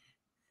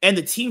 And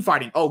the team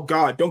fighting. Oh,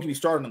 God, don't get me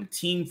started on the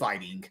team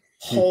fighting.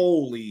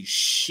 Holy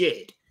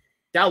shit.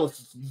 That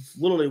was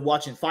literally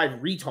watching 5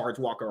 retards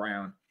walk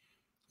around.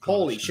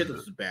 Holy shit, this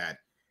was bad.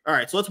 All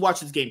right, so let's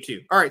watch this game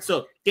 2. All right,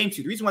 so game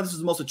 2. The reason why this is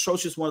the most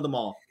atrocious one of them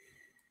all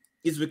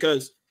is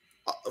because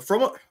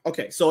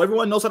so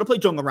everyone knows how to play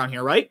jungle around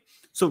here, right?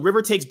 So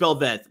River takes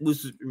Bel'Veth,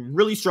 who's a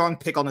really strong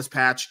pick on this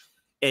patch.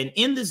 And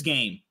in this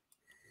game,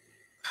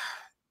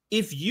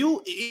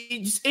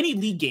 just any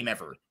league game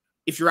ever,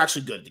 if you're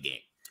actually good at the game,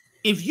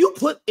 if you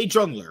put a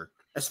jungler,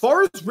 as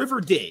far as River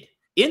did,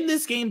 in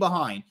this game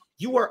behind,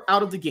 you are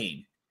out of the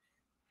game.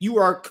 You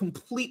are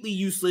completely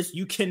useless.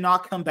 You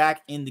cannot come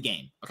back in the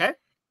game, okay?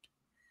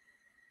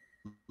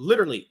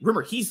 Literally,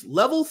 remember, he's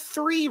level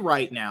 3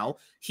 right now.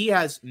 He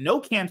has no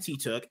camps he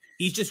took.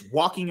 He's just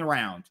walking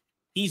around.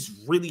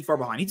 He's really far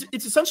behind.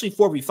 It's essentially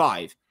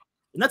 4v5.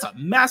 And that's a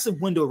massive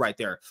window right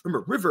there.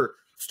 Remember, River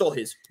stole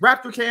his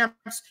Raptor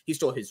camps. He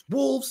stole his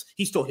Wolves.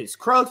 He stole his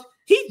Krugs.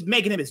 He's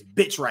making him his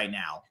bitch right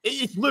now.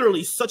 It's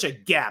literally such a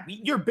gap.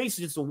 You're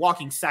basically just a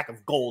walking sack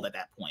of gold at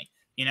that point,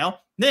 you know?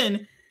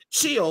 Then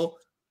Chio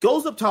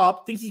goes up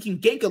top, thinks he can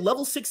gank a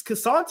level 6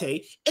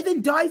 Cassante, and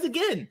then dies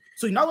again.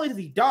 So not only does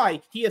he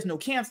die, he has no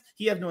camps,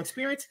 he has no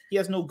experience, he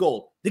has no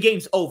gold. The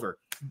game's over.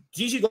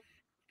 GG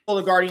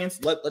Golden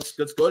Guardians. Let's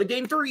go to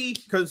game 3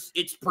 because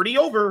it's pretty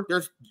over.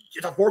 It's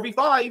a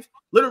 4v5.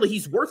 Literally,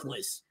 he's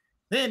worthless.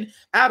 Then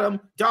Adam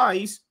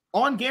dies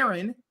on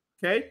Garen.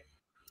 Okay,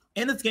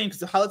 in this game because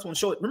the highlights won't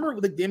show it. Remember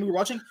the game we were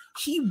watching?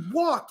 He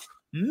walked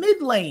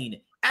mid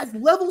lane as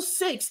level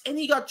 6 and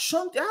he got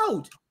chunked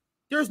out.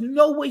 There's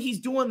no way he's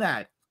doing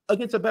that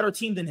against a better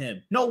team than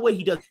him. No way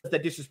he does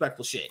that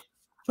disrespectful shit.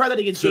 Try that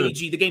against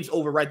JG. The game's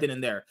over right then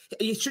and there.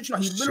 He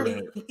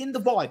literally in the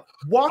void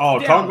walked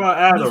down. Talk about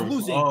Adam. He's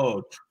losing.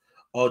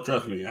 Oh,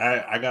 trust me.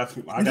 I got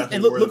some.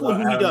 And look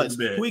who he does.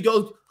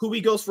 Who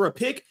he goes for a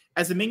pick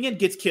as a minion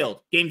gets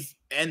killed. Games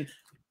and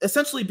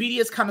essentially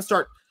BDS kind of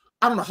start.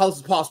 I don't know how this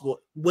is possible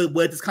with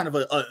this kind of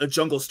a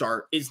jungle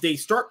start. Is they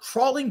start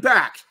crawling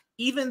back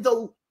even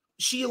though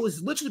Shio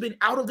has literally been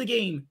out of the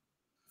game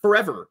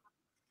forever.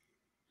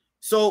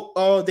 So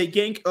they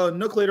gank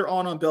Nook later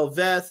on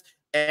Bel'Veth,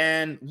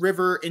 and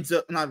Licorice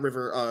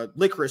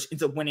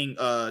ends up winning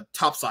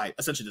topside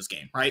essentially this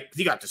game, right? Because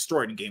he got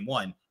destroyed in game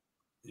 1.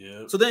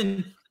 Yeah. So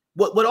then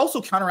what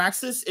also counteracts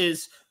this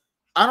is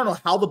I don't know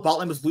how the bot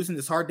lane was losing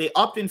this hard. They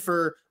opted in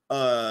for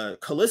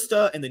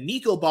Kalista and the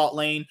Nico bot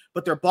lane,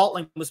 but their bot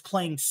lane was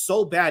playing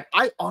so bad.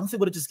 I honestly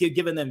would have just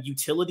given them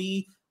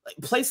utility, like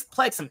play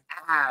like some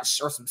Ashe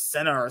or some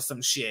Senna or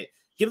some shit.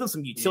 Give them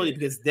some utility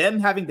because them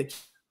having the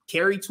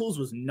carry tools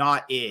was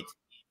not it.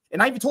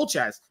 And I even told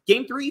Chaz,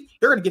 game 3,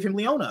 they're going to give him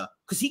Leona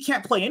because he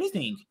can't play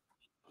anything.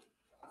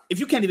 If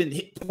you can't even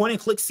hit point and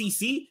click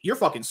CC, you're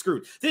fucking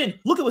screwed. Then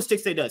look at what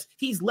Stixday does.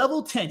 He's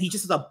level 10. He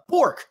just is a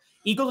Bork.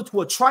 He goes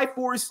into a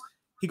Triforce.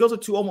 He goes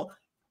into almost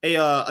a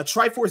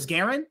Triforce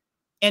Garen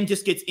and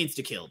just gets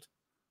insta-killed.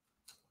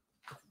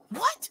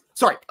 What?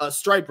 Sorry, a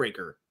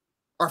Stridebreaker.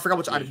 Or I forgot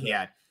which item he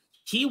had.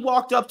 He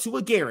walked up to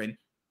a Garen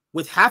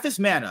with half his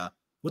mana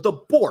with a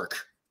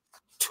Bork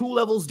 2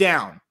 levels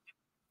down.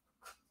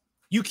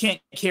 You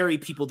can't carry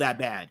people that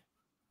bad.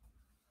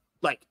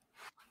 Like,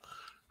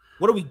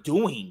 what are we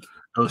doing?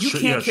 You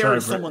can't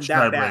carry someone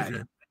that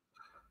bad.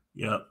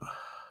 Yep.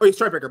 Oh, he's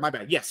Stridebreaker, my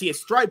bad. Yes, he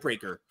has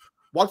Stridebreaker.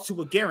 Walks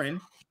to a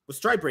Garen with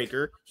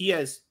Stridebreaker. He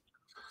has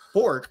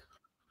Bork,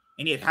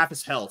 and he had half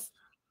his health.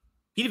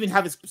 He didn't even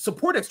have his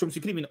support extra, so he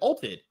couldn't even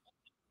ult it.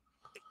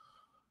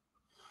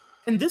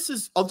 And this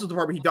is also the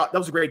part where that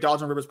was a great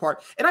dodge on River's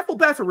part. And I feel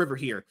bad for River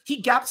here. He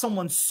gapped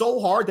someone so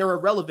hard they're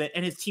irrelevant,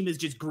 and his team is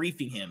just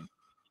griefing him.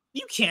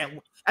 You can't.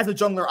 As a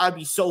jungler, I'd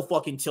be so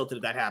fucking tilted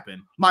if that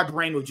happened. My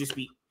brain would just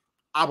be,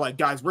 I'm like,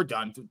 guys, we're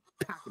done.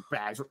 Pack your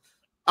bags.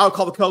 I would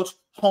call the coach,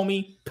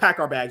 homie, pack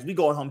our bags. We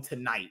going home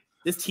tonight.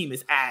 This team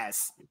is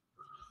ass.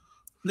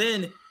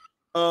 Then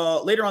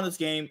later on this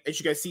game, as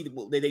you guys see,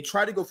 they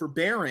try to go for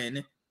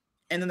Baron,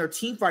 and then their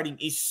team fighting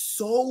is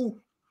so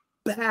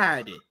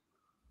bad.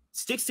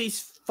 Stick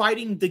stays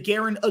fighting the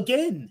Garen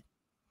again.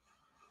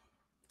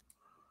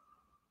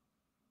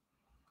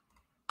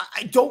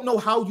 I don't know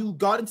how you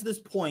got into this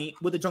point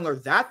with a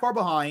jungler that far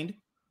behind,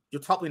 your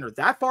top laner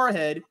that far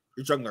ahead,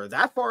 your jungler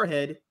that far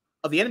ahead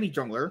of the enemy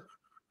jungler.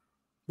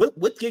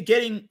 With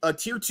getting a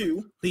tier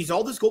 2, he's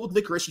all this gold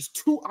with Licorice. He's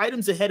 2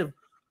 items ahead of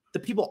the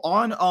people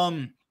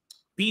on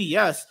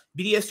BDS.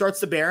 BDS starts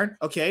the Baron.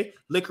 Okay.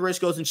 Licorice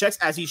goes and checks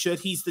as he should.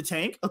 He's the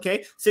tank.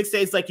 Okay. 6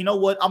 days like, you know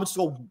what? I'm just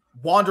going to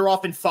wander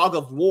off in Fog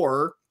of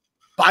War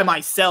by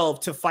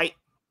myself to fight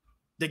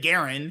the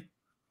Garen.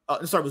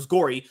 Sorry, it was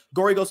Gory.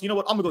 Gory goes, you know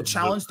what? I'm going to go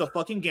challenge the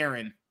fucking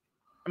Garen.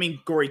 I mean,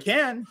 Gory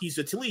can. He's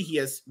a Tilly. He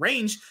has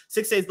range.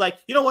 6 days like,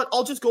 you know what?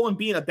 I'll just go and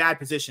be in a bad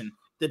position.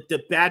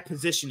 The bad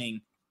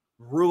positioning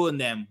ruined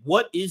them.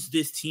 What is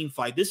this team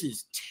fight? This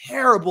is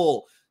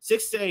terrible.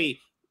 6 day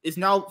is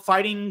now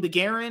fighting the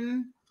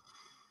Garen.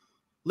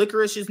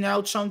 Licorice is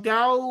now chunked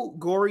out.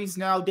 Gory's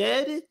now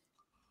dead.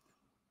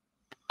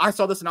 I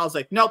saw this and I was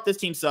like, nope, this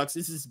team sucks.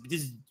 This is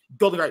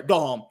go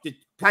home. Just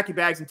pack your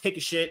bags and take a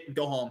shit and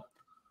go home.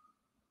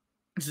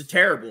 This is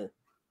terrible.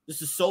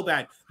 This is so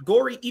bad.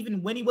 Gory,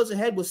 even when he was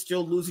ahead, was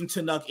still losing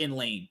to Nuck in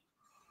lane.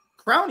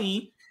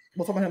 Crowny,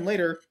 we'll talk about him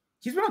later.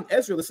 He's been on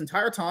Ezreal this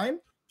entire time.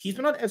 He's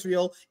been on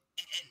Ezreal.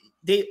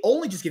 They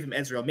only just give him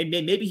Ezreal.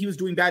 Maybe he was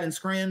doing bad in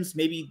scrims.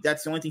 Maybe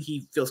that's the only thing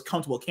he feels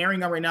comfortable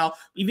carrying on right now.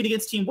 Even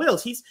against Team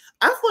Wales,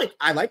 I feel like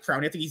I like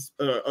Crowny. I think he's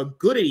a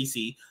good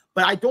ADC,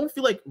 but I don't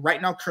feel like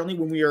right now, currently,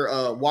 when we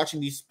are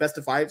watching these best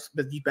of fives,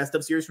 the best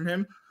of series from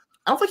him,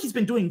 I don't think he's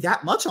been doing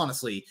that much,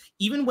 honestly.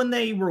 Even when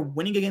they were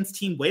winning against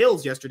Team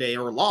Wales yesterday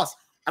or lost,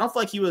 I don't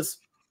feel like he was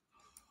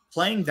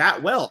playing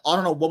that well. I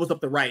don't know what was up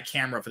the right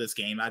camera for this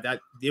game.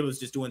 It was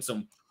just doing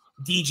some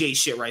DJ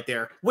shit right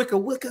there.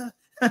 Wicca.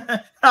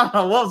 I don't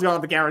know what was going on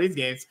with the camera these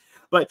games.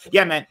 But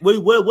yeah, man, what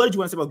did you want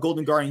to say about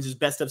Golden Guardians'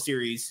 best of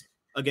series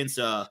against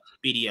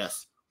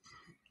BDS?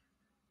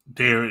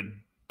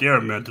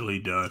 They're mentally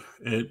done.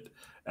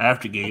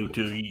 After game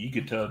 2, you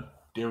could tell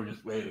they were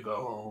just ready to go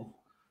home.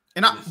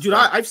 And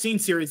I've seen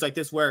series like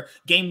this where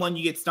game 1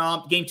 you get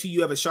stomped, game 2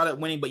 you have a shot at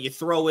winning, but you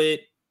throw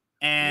it,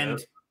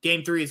 and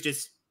game 3 is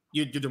just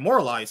you're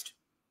demoralized.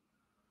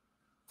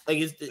 Like,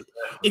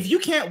 if you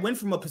can't win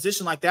from a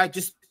position like that,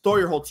 just throw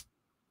your whole team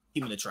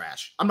in the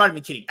trash. I'm not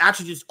even kidding.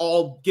 Actually, just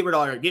get rid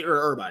of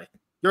everybody.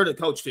 You're the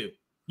coach too.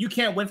 You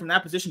can't win from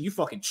that position. You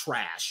fucking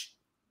trash.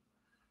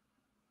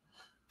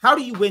 How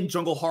do you win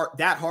jungle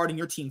that hard and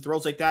your team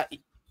throws like that?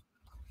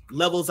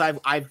 Levels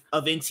of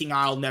inting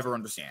I'll never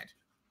understand.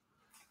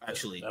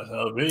 Actually, that's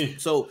how it be.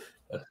 So,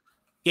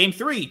 game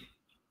 3,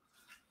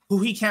 who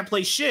he can't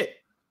play shit.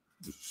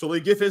 So they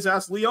give his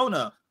ass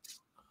Leona.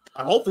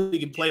 I hope he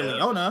can play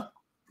Leona.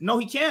 No,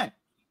 he can't,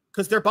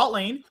 because their bot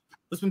lane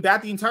has been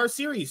bad the entire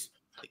series.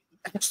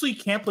 Actually,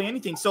 can't play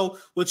anything. So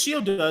what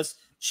Shield does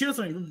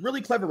something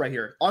really clever right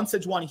here. On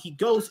Sejuani, he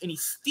goes and he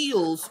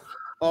steals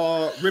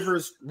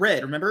River's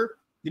red. Remember?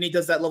 Then he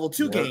does that level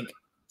 2 gank.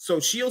 So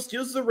Shield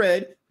steals the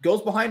red,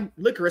 goes behind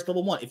Licorice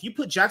level 1. If you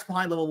put Jax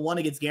behind level 1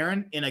 against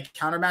Garen in a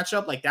counter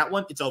matchup like that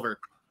one, it's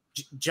over.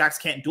 Jax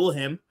can't duel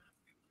him.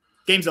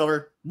 Game's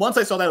over. Once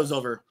I saw that, it was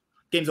over.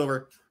 Game's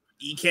over.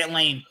 He can't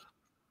lane.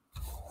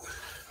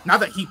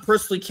 Not that he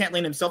personally can't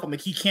lane himself. I'm like,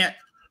 he can't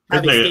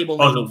have a stable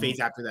laning phase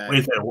after that. Wait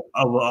a second.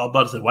 I was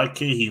about to say, why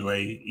can't he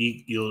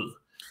lane?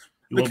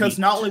 Because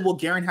not only will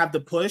Garen have the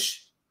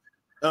push,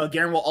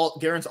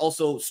 Garen's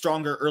also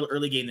stronger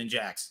early game than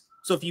Jax.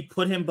 So if you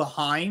put him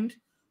behind,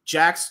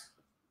 Jax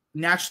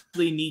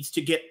basically needs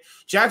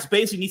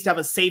to have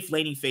a safe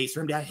laning phase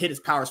for him to hit his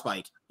power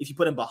spike. If you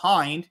put him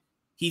behind,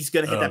 he's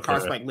going to hit that power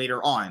spike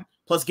later on.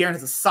 Plus, Garen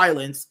has a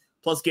silence.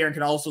 Plus, Garen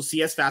can also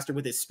CS faster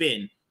with his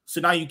spin. So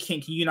now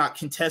can you not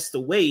contest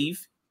the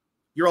wave?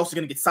 You're also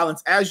going to get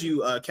silence as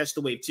you catch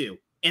the wave too.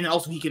 And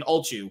also he can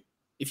ult you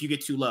if you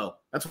get too low.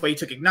 That's why he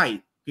took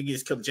Ignite. He can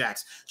just kill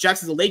Jax.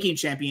 Jax is a late game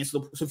champion,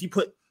 so if you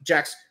put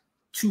Jax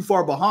too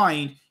far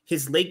behind,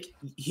 his late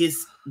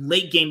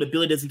game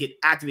ability doesn't get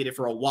activated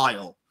for a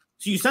while.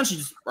 So you essentially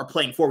just are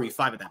playing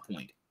 4v5 at that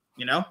point,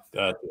 you know?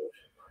 Gotcha.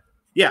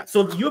 Yeah,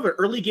 so if you have an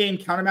early game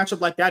counter matchup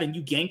like that and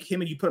you gank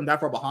him and you put him that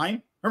far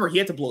behind, remember he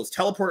had to blow his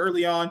teleport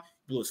early on,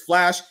 blew his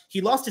flash.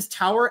 He lost his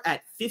tower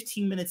at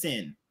 15 minutes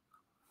in.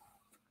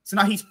 So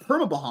now he's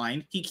perma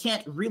behind. He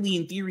can't really,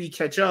 in theory,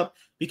 catch up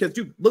because,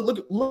 dude, look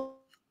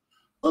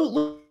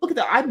at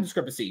the item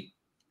discrepancy.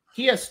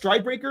 He has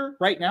Stridebreaker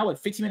right now at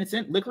 15 minutes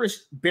in.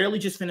 Licorice barely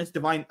just finished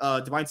Divine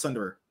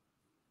Sunderer.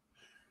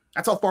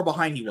 That's how far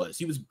behind he was.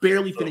 He was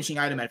barely finishing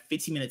item at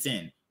 15 minutes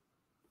in.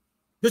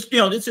 Just, you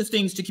know, it's just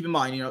things to keep in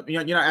mind. You know,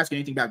 you're not asking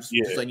anything about, just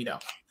letting you know.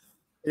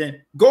 And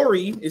then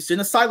Gory is in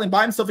a silent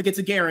by himself against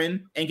a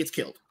Garen and gets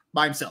killed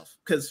by himself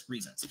because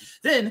reasons.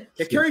 Then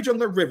the carry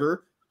jungler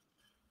River,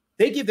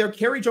 they give their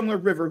carry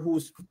jungler River,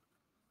 who's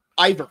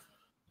Ivern.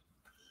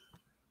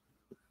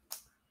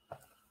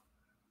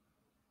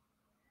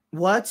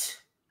 What?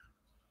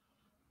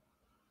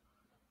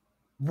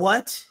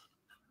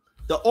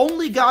 The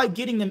only guy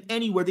getting them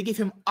anywhere, they give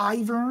him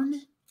Ivern?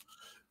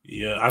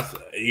 Yeah,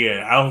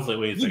 I was like,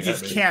 wait a second. You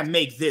just can't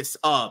make this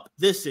up.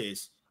 This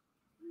is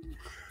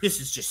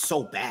just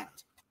so bad.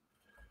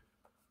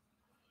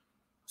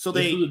 So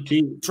they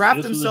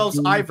draft themselves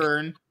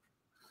Ivern.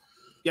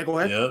 Yeah, go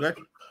ahead. Yep. Go ahead.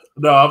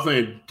 No, I'm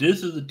saying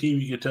this is the team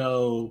you can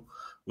tell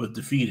was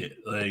defeated.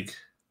 Like,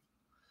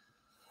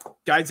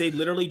 guys, they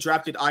literally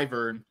drafted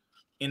Ivern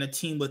in a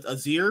team with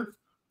Azir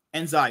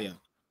and Xayah.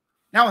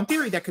 Now, in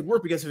theory, that could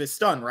work because of his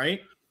stun,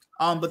 right?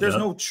 But there's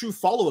no true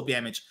follow-up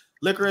damage.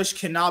 Licorice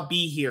cannot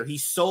be here.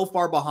 He's so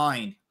far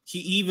behind. He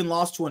even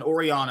lost to an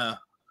Orianna.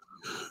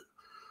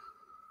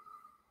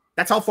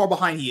 That's how far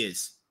behind he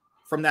is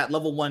from that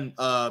level 1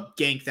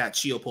 gank that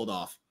Chio pulled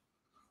off.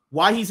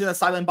 Why he's in a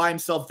silent by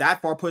himself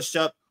that far pushed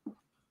up,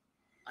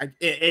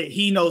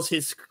 he knows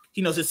his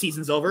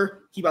season's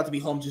over. He about to be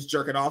home just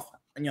jerking off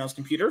on his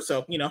computer.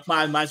 So,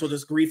 might as well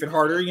just grief it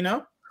harder,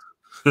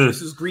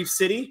 This is Grief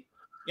City.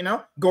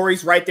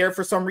 Gory's right there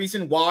for some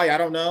reason. Why? I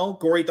don't know.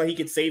 Gory thought he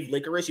could save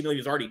Licorice, even though he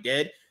was already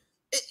dead.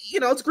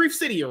 It's Grief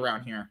City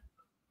around here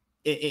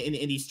in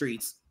these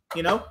streets,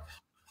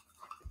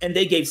 And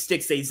they gave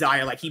Sticks a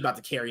Xayah like he about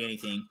to carry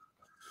anything.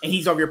 And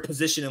he's over here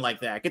positioning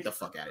like that. Get the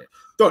fuck out of it.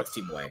 Throw this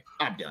team away.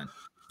 I'm done.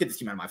 Get this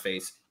team out of my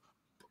face.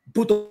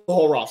 Boot the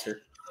whole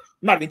roster.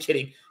 I'm not even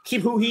kidding.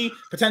 Keep Huhi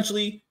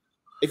potentially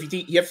if you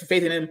think you have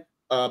faith in him.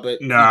 But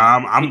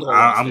I'm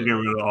getting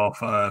rid of all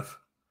 5.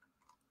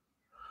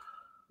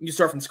 You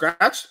start from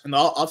scratch in the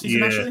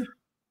offseason, actually?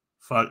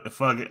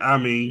 Fuck it. I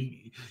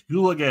mean,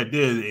 you look at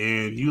this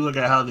and you look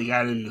at how they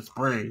got in the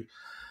spring.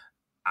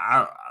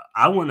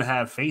 I wouldn't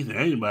have faith in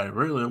anybody,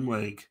 really. I'm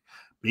like,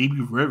 maybe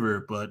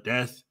River, but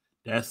that's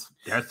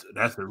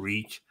a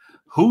reach.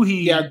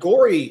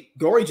 Gory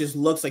just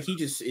looks like he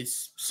just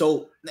is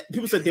so.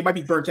 People said they might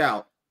be burnt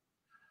out.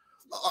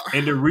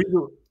 And the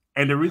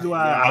reason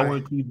why I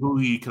want to keep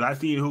Huhi, because I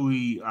see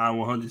Huhi on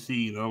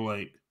 100C, and I'm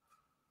like,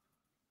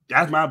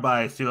 that's my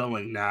bias too. I'm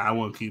like, nah, I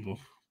want to keep him.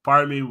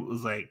 Part of me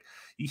was like,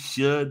 you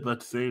should, but at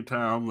the same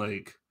time, I'm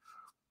like,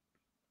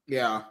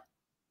 yeah,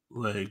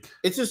 like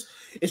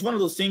it's one of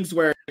those things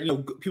where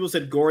people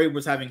said Gory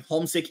was having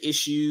homesick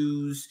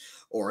issues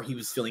or he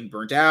was feeling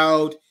burnt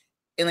out,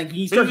 and like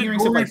you start hearing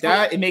stuff like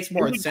that, it makes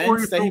more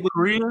sense that he would.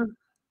 Korea?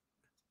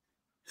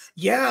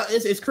 Yeah,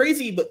 it's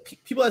crazy, but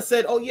people have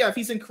said, oh yeah, if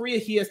he's in Korea,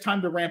 he has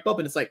time to ramp up,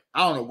 and it's like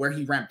I don't know where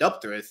he ramped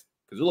up to this.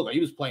 Because it looked like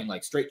he was playing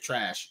like straight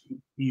trash.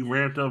 He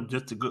ramped up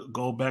just to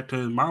go back to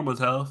his mama's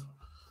house.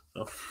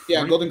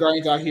 Yeah, Golden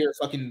Guardians out here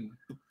fucking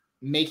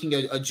making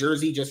a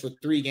jersey just for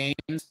 3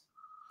 games.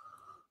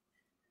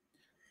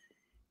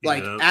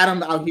 Like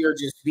Adam out here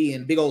just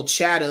being big old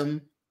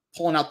Chatham,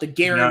 pulling out the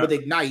Garen with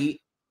Ignite.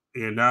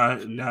 Yeah,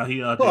 now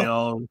he out there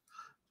all.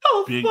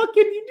 How the fuck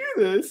can you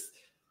do this?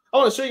 I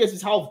want to show you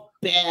guys how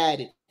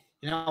bad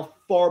and how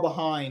far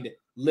behind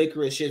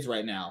Licorice is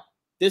right now.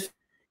 This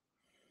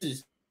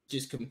is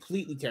just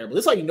completely terrible.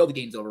 This is how you know the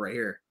game's over right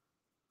here.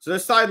 So they're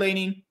side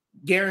laning.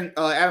 Garen,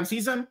 Adam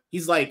sees him.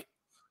 He's like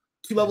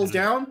 2 levels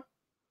down.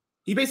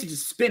 He basically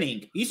just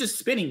spinning. He's just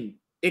spinning.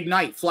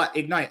 Ignite, flat,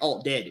 Ignite,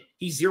 alt dead.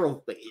 He's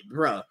 0,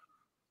 bruh.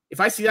 If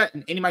I see that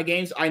in any of my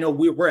games, I know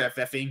we're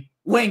FFing.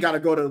 We ain't got to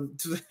go to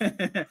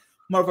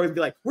motherfuckers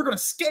be like, we're going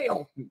to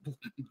scale.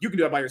 You can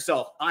do it by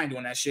yourself. I ain't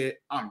doing that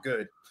shit. I'm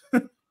good.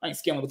 I ain't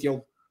scaling with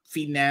your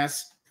feeding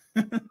ass.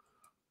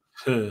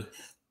 Oh,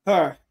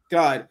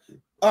 God.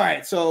 All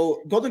right,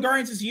 so Golden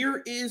Guardians'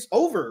 year is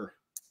over.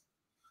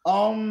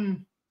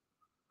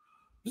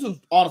 This is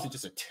honestly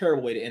just a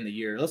terrible way to end the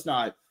year. Let's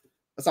not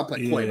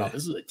play coy about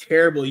this. This is a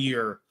terrible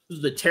year. This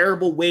is a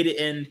terrible way to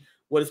end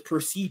what is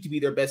perceived to be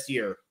their best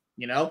year.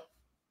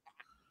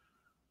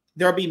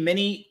 There'll be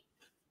many.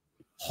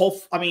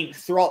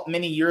 Throughout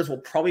many years, we'll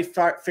probably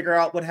figure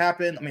out what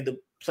happened. I mean, the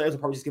players will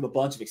probably just give a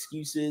bunch of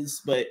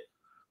excuses, but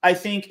I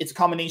think it's a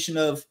combination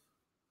of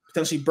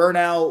potentially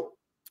burnout,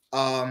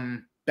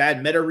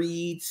 bad meta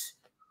reads,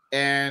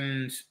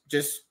 and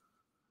just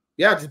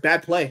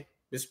bad play,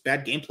 just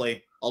bad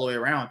gameplay all the way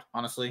around.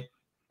 Honestly,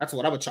 that's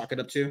what I would chalk it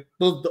up to.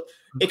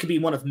 It could be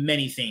one of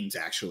many things,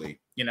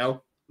 actually. Yeah.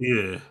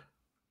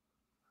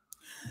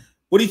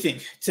 What do you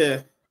think?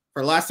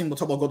 For last thing, we'll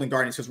talk about Golden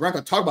Guardians because we're not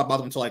going to talk about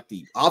them until like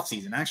the off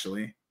season,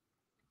 actually.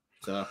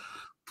 So,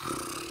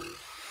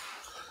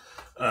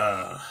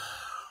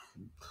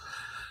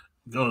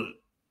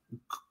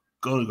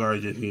 Golden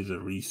Guardians needs a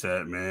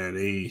reset, man.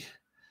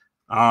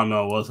 I don't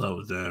know what's up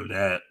with them.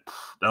 That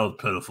was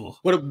pitiful.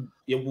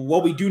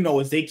 What we do know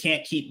is they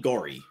can't keep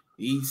Gory.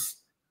 He's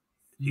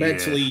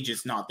mentally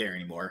just not there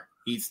anymore.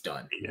 He's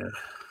done. Yeah.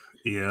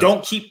 Yeah.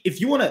 Don't keep if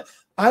you want to.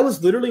 I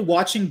was literally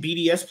watching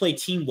BDS play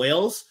Team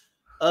Wales.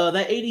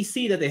 That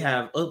ADC that they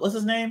have, what's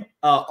his name?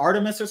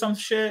 Artemis or some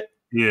shit.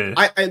 Yeah.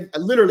 I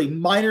literally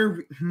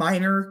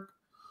minor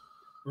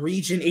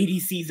region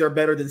ADCs are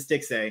better than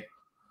Stixay.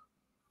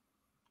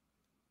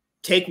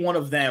 Take one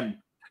of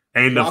them.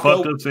 And the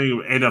fucked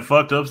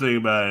up thing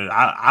about it,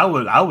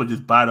 I would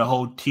just buy the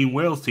whole Team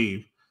Wales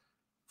team.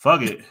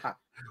 Fuck it.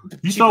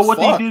 You saw what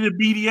they did at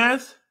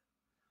BDS?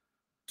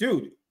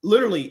 Dude,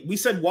 literally, we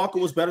said Walker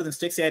was better than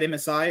Stixay at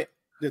MSI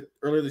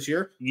earlier this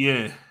year.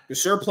 Yeah. You're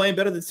sure playing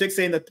better than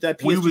Stixay in that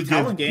PSG we was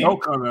Talon game. No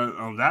comment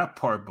on that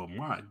part, but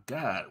my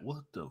God,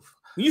 what the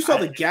when you saw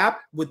the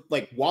gap with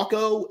like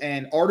Wako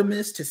and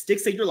Artemis to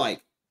Stixay, you're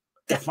like,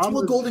 that's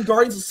what Golden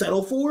Guardians will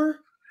settle for?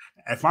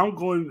 If I'm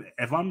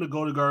the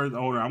Golden Guardians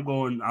owner,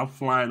 I'm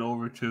flying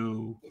over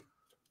to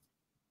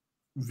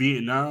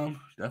Vietnam.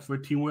 That's where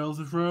Team Wales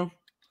is from.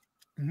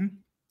 Mm-hmm.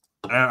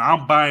 And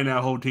I'm buying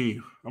that whole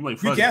team. I'm like,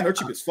 fuck they're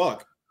cheap as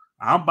fuck.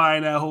 I'm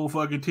buying that whole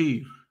fucking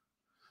team.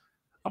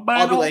 I'll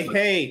be like,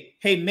 hey,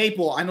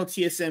 Maple, I know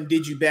TSM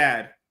did you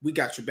bad. We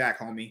got your back,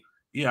 homie.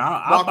 Yeah,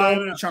 I'm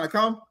buying that. Trying to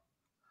come?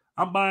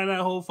 I'm buying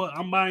that whole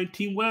I'm buying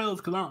Team Wales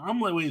because I'm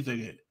like, wait a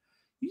second.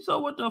 You saw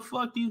what the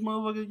fuck these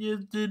motherfuckers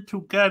just did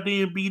to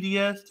goddamn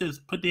BDS?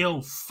 Just put their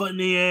whole foot in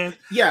their ass.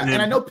 Yeah,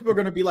 and I know people are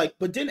going to be like,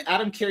 but didn't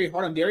Adam carry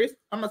hard on Darius?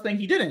 I'm not saying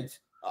he didn't.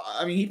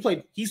 I mean,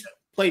 he's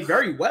played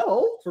very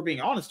well, for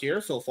being honest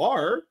here, so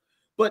far.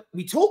 But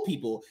we told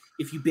people,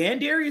 if you ban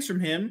Darius from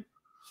him,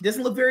 he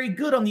doesn't look very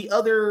good on the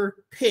other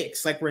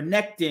picks, like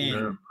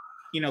Renekton,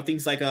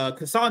 things like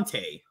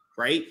Cassante,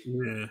 right?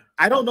 Yeah.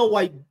 I don't know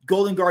why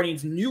Golden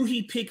Guardians knew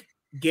he'd pick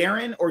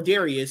Garen or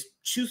Darius,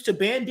 choose to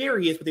ban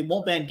Darius, but they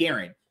won't ban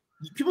Garen.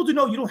 People do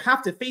know you don't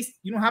have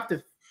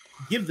to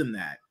give them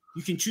that.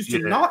 You can choose to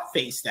not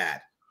face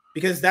that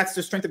because that's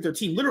the strength of their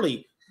team.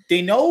 Literally,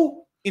 they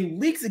know in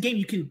leagues of the game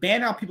you can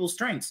ban out people's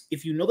strengths.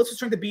 If you know that's the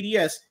strength of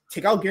BDS,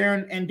 take out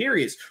Garen and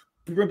Darius.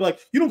 People are like,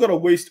 you don't gotta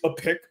waste a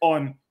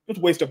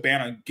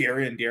ban on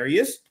Garen and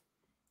Darius.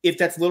 If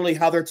that's literally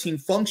how their team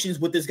functions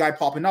with this guy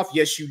popping off,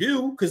 yes, you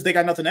do, because they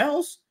got nothing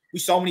else. We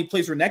saw when he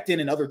plays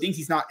Renekton and other things,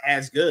 he's not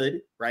as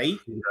good, right?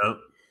 Yep.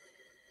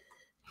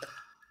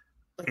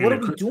 Like, what are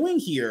we doing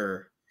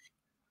here?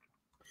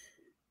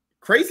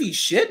 Crazy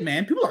shit,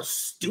 man. People are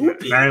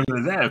stupid. Not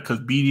even that, because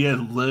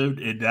BDS lived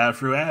and died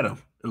through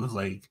Adam. It was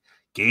like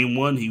game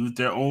one, he was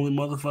their only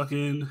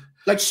motherfucking.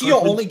 Like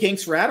Shield only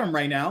ganks for Adam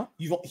right now.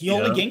 He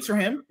only ganks for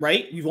him,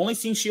 right? You've only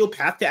seen Shield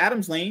path to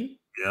Adam's lane.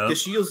 Yeah.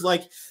 Because Shield's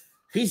like,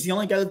 he's the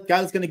only guy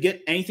that's going to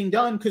get anything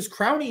done. Because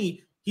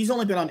Crowny, he's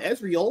only been on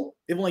Ezreal.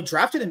 They've only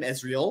drafted him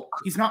Ezreal.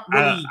 He's not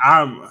really.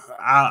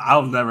 I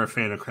was never a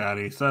fan of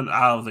Crowny. Son,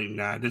 I was like,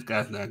 nah, this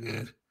guy's not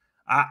good.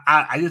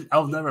 I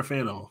was never a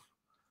fan of him.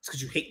 It's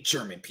because you hate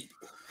German people.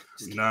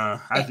 Nah,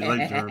 I actually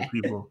like German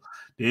people.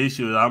 The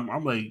issue is,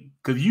 I'm like,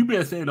 because you've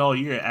been saying all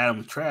year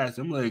Adam's trash.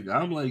 I'm like,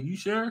 you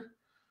sure?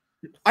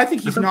 I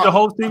think he's not the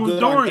whole thing with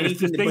good Doran. on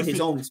anything but his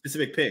own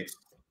specific picks.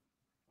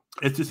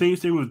 It's the same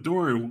thing with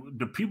Doran.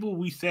 The people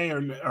we say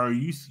are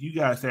you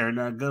guys say are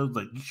not good.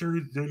 Like, you sure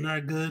they're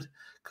not good?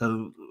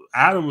 Because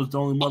Adam was the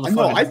only motherfucker.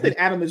 No, I said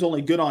Adam is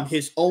only good on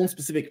his own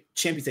specific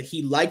champions that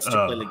he likes to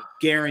play, like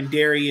Garen,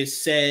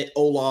 Darius, Set,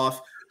 Olaf.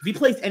 If he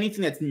plays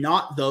anything that's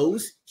not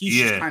those, he's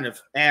just kind of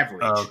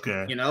average.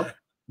 Okay, you know.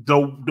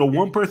 The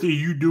one person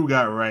you do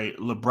got right,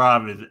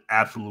 LeBron is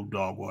absolute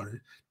dog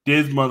water.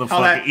 This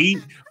motherfucker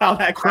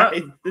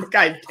this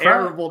guy's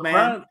terrible,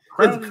 man.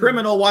 It's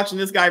criminal watching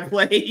this guy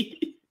play.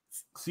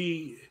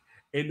 See,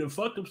 and the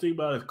fucked up thing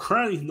about it is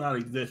Crowny's not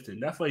existing.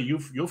 That's why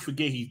you'll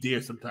forget he's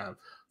there sometimes.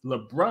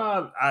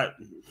 LeBron,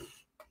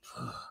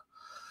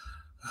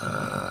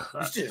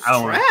 it's just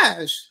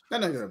trash.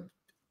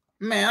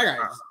 Man, I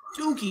got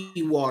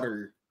dookie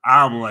water.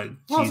 I'm like,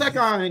 how's that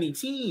guy on any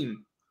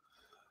team?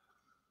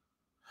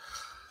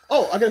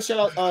 Oh, I gotta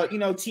shout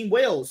out, Team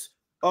Wales.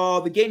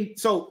 The game.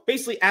 So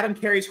basically, Adam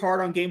carries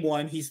hard on game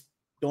one. He's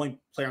the only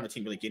player on the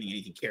team really getting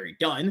anything carried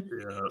done.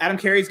 Yeah. Adam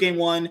carries game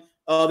one.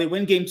 They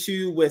win game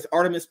two with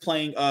Artemis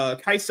playing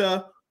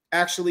Kaisa,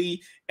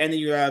 actually, and then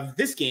you have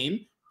this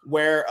game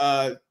where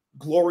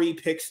Glory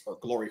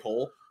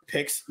Hole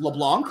picks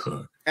LeBlanc,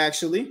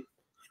 actually,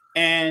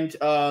 and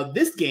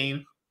this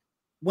game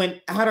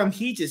when Adam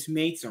he just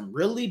made some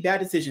really bad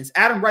decisions.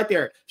 Adam, right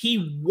there,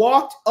 he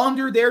walked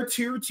under their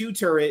tier 2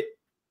 turret.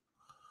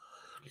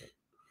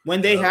 When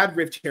they had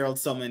Rift Herald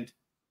summoned,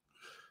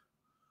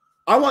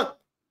 look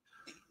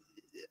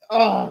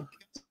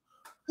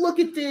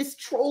at this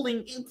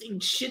trolling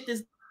shit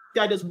this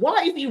guy does.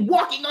 Why is he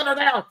walking under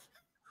there?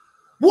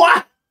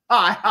 What?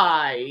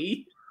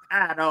 Hi,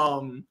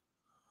 Adam.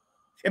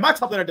 If my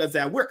top laner does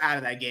that, we're out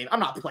of that game. I'm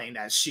not playing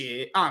that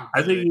shit. I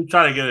think he's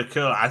trying to get a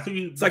kill. I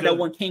think it's like that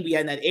one king we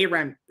had in that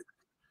ARAM.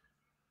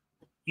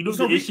 You know,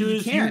 the issue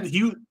is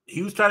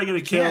he was trying to get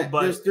a kill,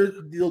 but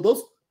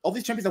all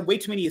these champions have way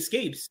too many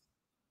escapes.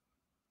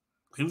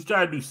 He was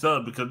trying to do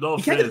something because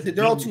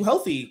they're all too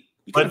healthy.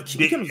 But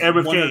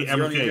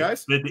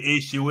the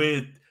issue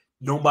is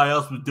nobody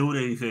else was doing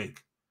anything.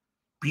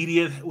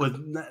 BDS was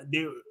not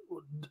there.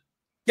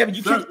 Yeah, but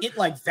you can't int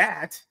like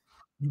that.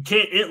 You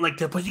can't int like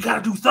that, but you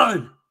gotta do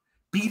something.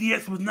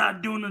 BDS was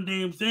not doing the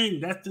damn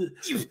thing. That's the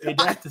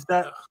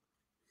sad.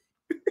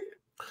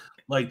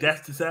 Like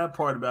that's the sad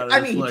part about it.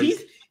 I mean,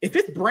 if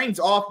his brain's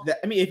off, that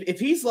I mean, if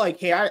he's like,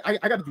 hey, I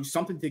got to do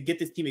something to get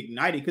this team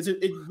ignited, because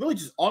it really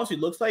just honestly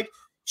looks like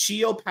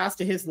Shio passed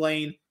to his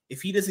lane.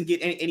 If he doesn't get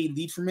any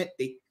lead from it,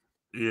 they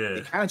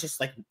kind of just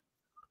like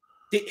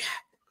they're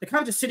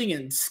kind of just sitting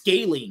and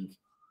scaling.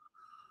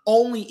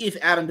 Only if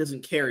Adam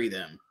doesn't carry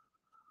them.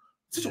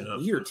 Such a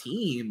weird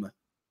team.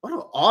 What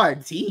an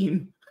odd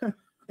team.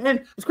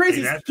 And it's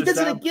crazy. He does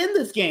it again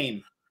this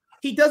game.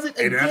 He does it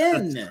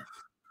again.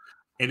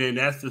 And then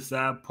that's the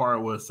sad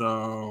part with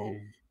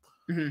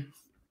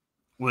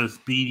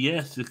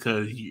BDS,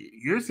 because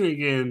you're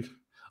thinking,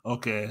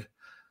 okay,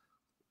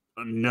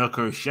 Nuck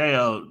or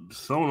Shale,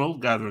 some of those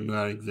guys are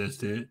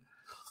non-existent.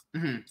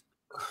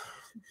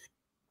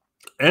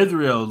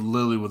 Ezreal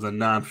literally was a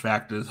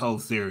non-factor this whole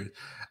series.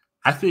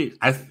 I think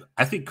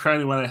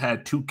Cloud9 might have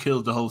had 2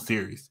 kills the whole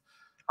series.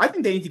 I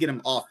think they need to get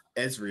him off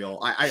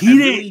Ezreal.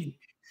 He's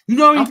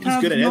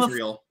good at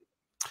Ezreal.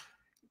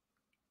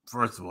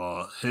 First of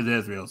all, his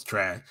Ezreal's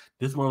trash.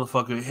 This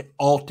motherfucker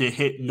ulted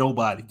hit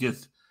nobody.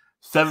 Just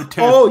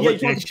 7-10 split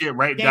that shit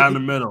right down the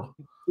middle.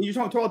 You're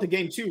talking about the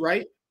game 2,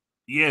 right?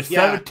 Yeah,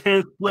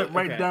 7-10 split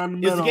right down the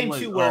middle. It's game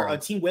 2 where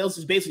Team Wales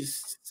is basically.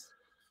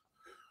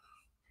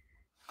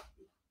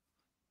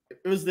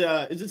 It was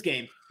this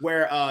game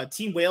where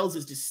Team Wales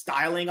is just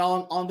styling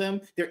on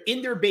them. They're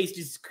in their base,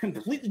 just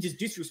completely just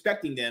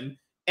disrespecting them,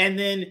 and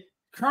then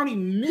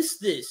Cloud9 missed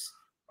this.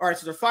 All right,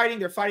 so they're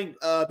fighting.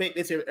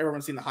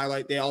 Everyone's seen the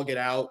highlight. They all get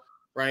out,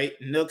 right?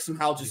 Nook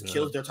somehow just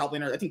kills their top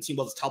laner. I think Team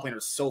Wales' top laner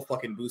is so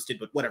fucking boosted,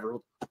 but whatever.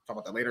 We'll talk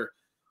about that later.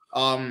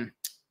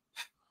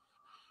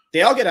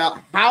 They all get out.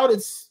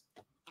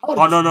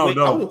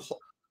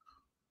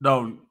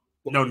 No,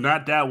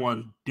 not that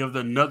one. There was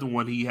another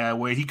one he had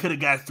where he could have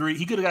got 2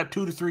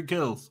 to 3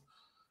 kills.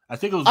 I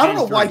think it was. I don't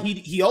know why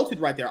he ulted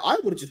right there. I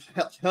would have just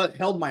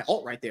held my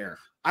ult right there.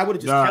 I would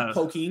have just kept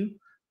poking.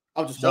 I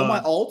would just hold my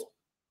ult.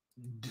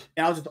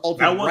 And I was just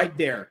ulting right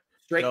there,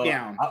 straight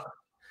down.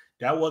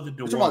 That wasn't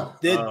the one.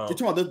 They're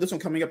talking about this one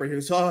coming up right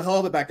here. So I'll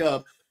hold it back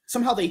up.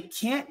 Somehow they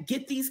can't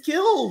get these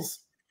kills.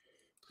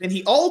 And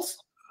he ults.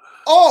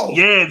 Oh,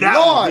 yeah, that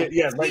Lord, one.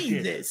 Yeah, right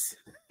Jesus.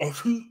 If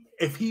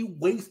he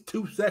wastes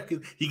 2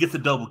 seconds, he gets a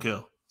double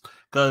kill.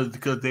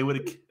 Because they would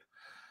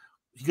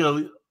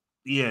have.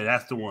 Yeah,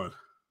 that's the one.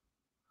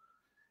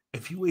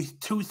 If he wastes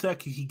 2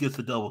 seconds, he gets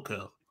a double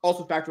kill.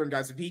 Also factor in,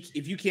 guys,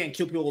 if you can't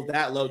kill people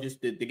that low, just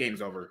the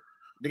game's over.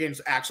 The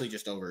game's actually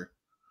just over.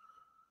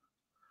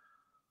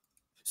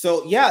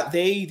 So yeah,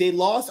 they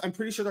lost. I'm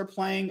pretty sure they're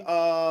playing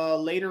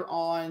later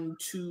on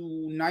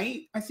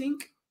tonight. I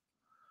think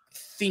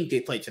they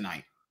play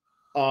tonight.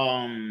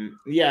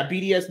 Yeah,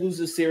 BDS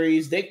loses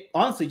series. They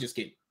honestly just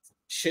get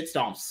shit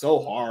stomped so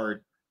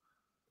hard.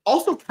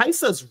 Also,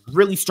 Kai'Sa's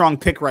really strong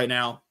pick right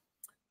now,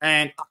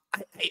 and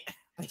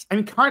I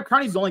mean,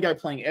 Carney's the only guy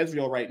playing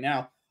Ezreal right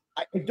now.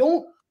 I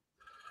don't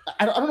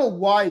know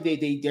why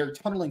they're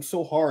tunneling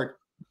so hard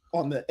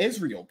on the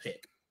Ezreal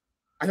pick.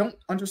 I don't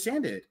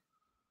understand it.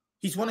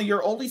 He's one of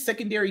your only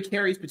secondary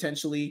carries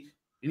potentially,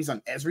 and he's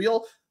on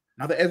Ezreal.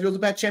 Now that Ezreal's a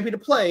bad champion to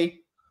play,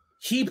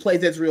 he plays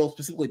Ezreal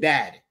specifically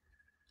bad,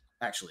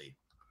 actually.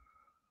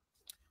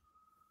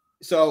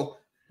 So,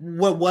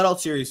 what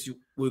else series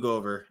we go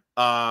over?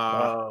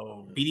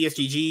 BDS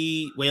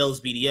GG, Wales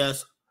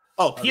BDS.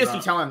 Oh,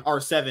 PSG Talon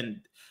R7.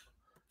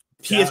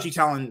 PSG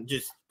Talon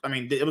just, I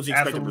mean, it was the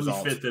expected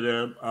result. Fit to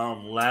them.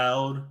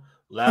 Loud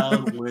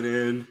went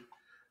in.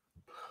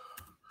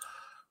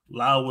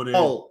 Loud went in.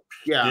 Oh,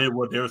 yeah. Did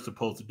what they were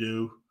supposed to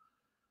do.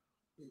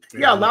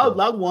 Yeah,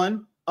 Loud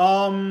won.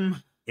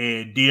 And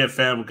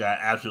DFM got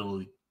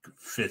absolutely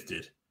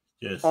fisted.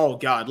 Just, oh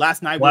God!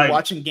 Last night we were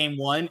watching game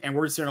 1, and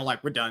we're sitting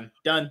like, we're done.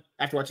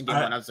 After watching game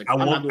 1, I was like,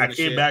 I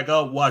came back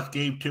up, watched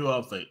game 2. I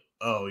was like,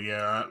 oh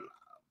yeah,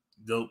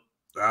 nope,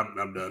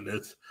 I'm done.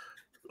 This.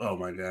 Oh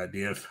my God,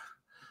 DF.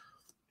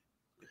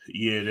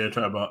 Yeah, they're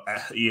talking about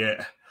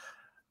yeah.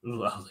 I was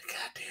like,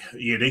 God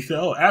damn. Yeah, they said,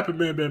 oh,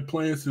 Appleman been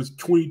playing since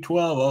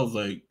 2012. I was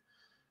like,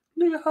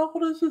 nigga, how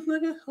old is this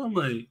nigga? I'm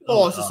like,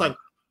 it's just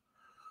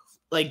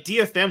like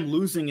DFM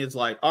losing is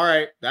like, all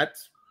right, that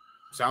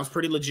sounds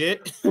pretty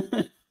legit.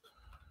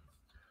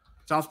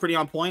 Sounds pretty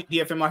on point.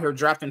 DFM out here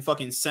drafting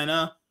fucking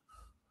Senna.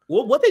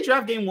 What they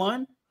draft game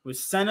 1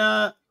 was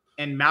Senna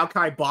and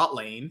Maokai bot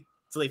lane.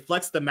 So they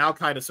flexed the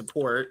Maokai to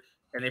support,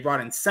 and they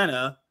brought in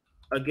Senna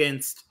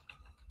against.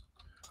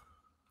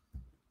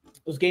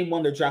 It was game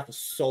 1. Their draft was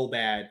so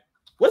bad.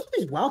 What's with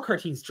these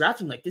wildcard teams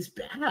drafting like this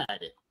bad?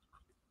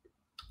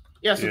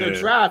 Yeah, so their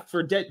draft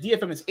for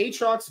DFM is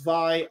Aatrox,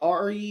 Vi,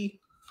 Ari,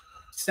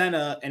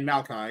 Senna, and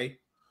Maokai.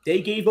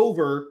 They gave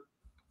over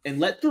and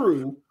let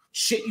through,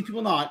 shit you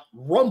people not,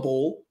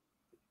 Rumble,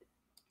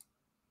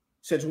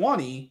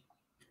 Sejuani,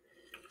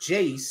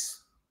 Jace,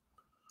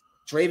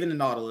 Draven, and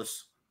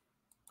Nautilus.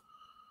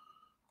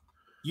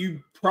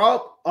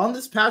 On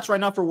this patch right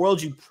now for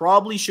Worlds, you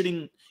probably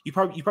shouldn't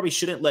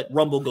let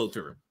Rumble go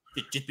through.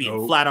 Just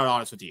being flat out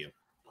honest with you.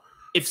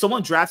 If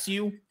someone drafts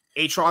you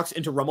Aatrox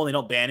into Rumble and they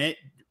don't ban it,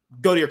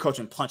 go to your coach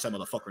and punch that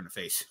motherfucker in the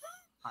face.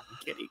 I'm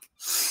kidding.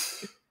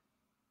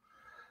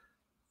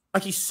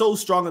 Like, he's so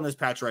strong on this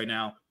patch right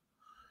now.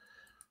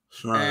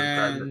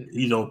 And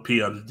he's OP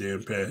on this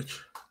damn patch.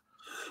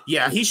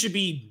 Yeah, he should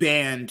be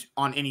banned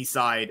on any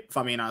side, if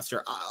I'm being honest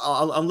here.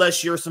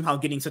 Unless you're somehow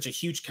getting such a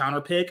huge counter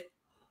pick,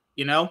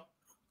 you know?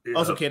 Yeah.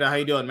 Also, Kata, how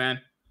you doing,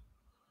 man?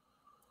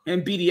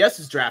 And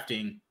BDS is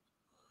drafting.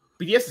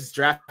 BDS is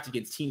drafted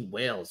against Team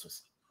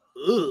Wales.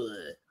 Ugh.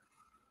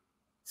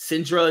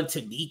 Syndra and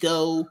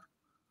Taniko.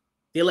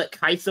 They let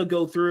Kai'Sa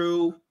go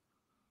through.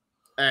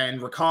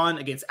 And Rakan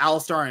against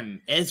Alistar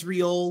and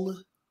Ezreal. Oh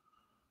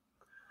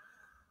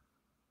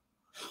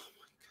my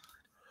god.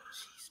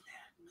 Jeez,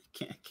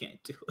 man. I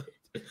can't do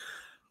it.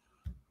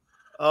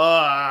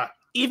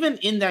 Even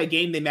in that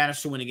game, they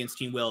managed to win against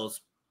Team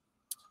Wales.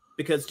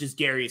 Because just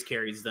Darius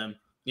carries them,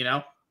 you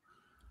know?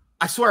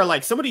 I swear,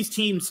 like, some of these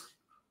teams,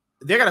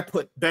 they got to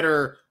put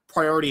better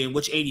priority in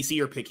which ADC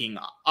you're picking.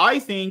 I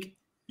think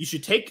you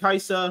should take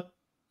Kai'Sa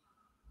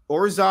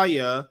or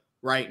Xayah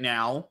right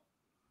now.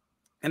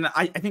 And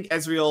I think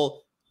Ezreal,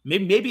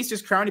 maybe it's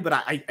just Crowny, but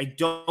I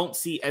don't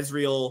see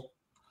Ezreal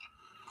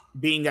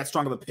being that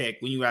strong of a pick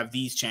when you have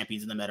these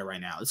champions in the meta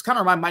right now. It's kind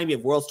of reminding me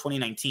of Worlds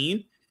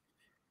 2019,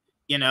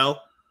 you know,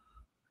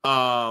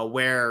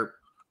 where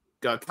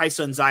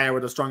Kai'Sa and Xayah were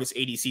the strongest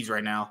ADCs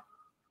right now.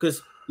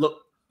 Because,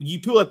 look, you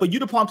feel like, but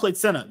Udapon played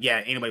Senna.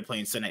 Yeah, ain't nobody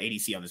playing Senna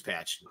ADC on this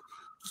patch.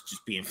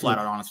 Just being flat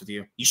out honest with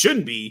you. You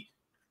shouldn't be.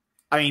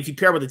 I mean, if you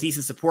pair with a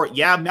decent support,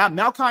 yeah,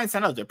 Maokai and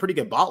Senna, they're pretty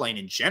good bot lane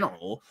in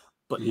general.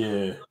 But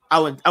yeah, I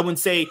wouldn't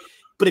say.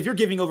 But if you're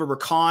giving over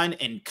Rakan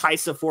and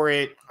Kai'Sa for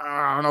it,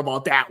 I don't know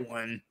about that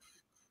one.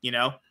 You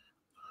know.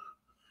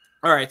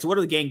 All right. So what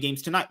are the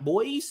games tonight,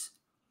 boys?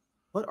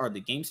 What are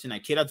the games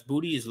tonight? K-Dot's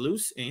booty is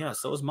loose, and yeah,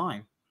 so is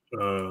mine.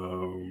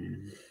 You're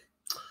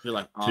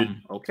like,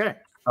 okay.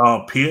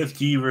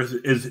 PSG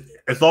versus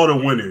it's all the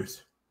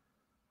winners.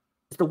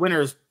 It's the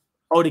winners.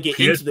 Oh, to get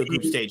PSG, into the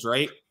group stage,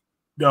 right?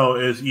 No,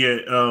 it's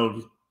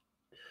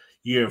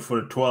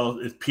for the 12,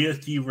 it's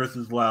PSG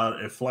versus Loud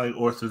and Flying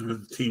Oysters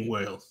versus Team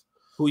Wales.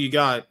 Who you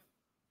got?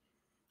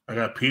 I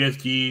got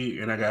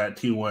PSG and I got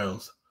Team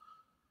Wales.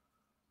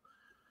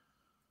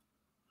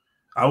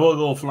 I will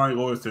go Flying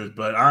Oysters,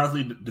 but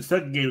honestly, the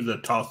second game is a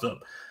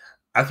toss-up.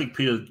 I think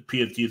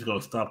PSG is going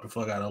to stop the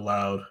fuck out of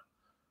Loud.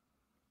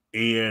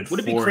 And would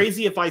it be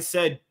crazy if I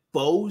said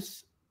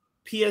both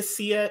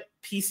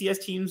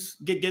PCS teams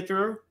get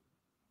through?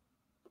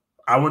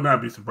 I would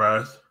not be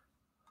surprised.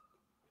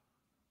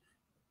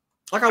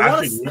 Like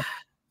I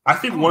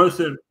think one of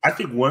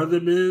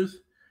them is.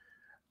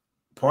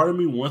 Part of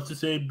me wants to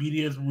say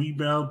BDS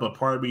rebound, but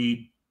part of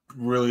me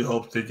really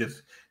hopes they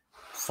just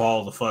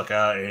fall the fuck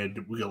out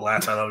and we can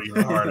laugh at them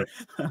even harder.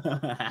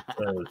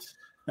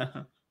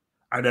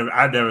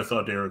 I never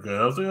thought they were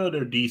good. I was like, oh,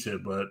 they're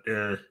decent, but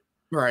they're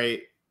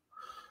right.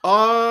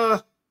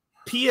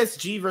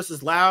 PSG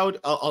versus Loud.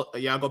 I'll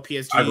go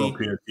PSG. I go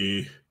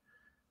PSG.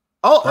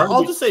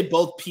 I'll just say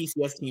both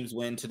PCS teams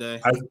win today.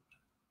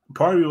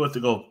 Part of me wants to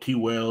go T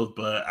Wales,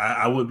 but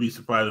I would be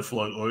surprised if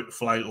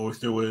Flying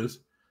Oyster wins.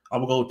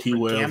 I'm gonna go T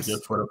Wales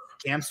just for the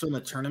GAM still in the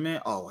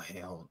tournament. Oh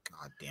hell,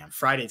 goddamn!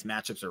 Friday's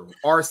matchups are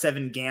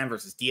R7 GAM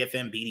versus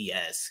DFM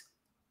BDS.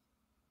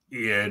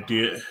 Yeah,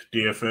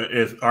 DFM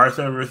it's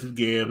R7 versus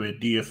GAM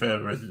and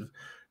DFM versus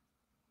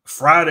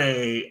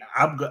Friday.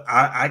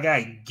 I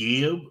got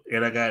GAM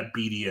and I got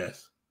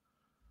BDS.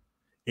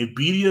 If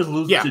BDS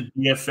loses to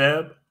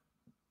DFM,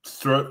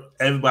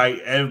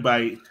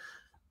 everybody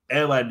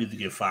needs to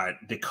get fired.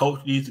 The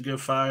coach needs to get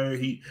fired.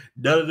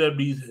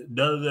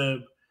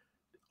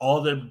 All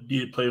of them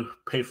need to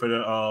pay for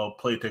their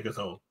play tickets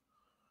home.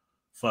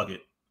 Fuck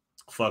it.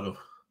 Fuck them.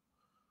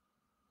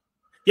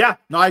 Yeah,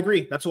 no, I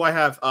agree. That's why I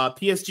have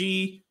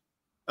PSG,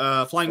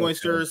 Flying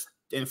Oysters,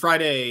 and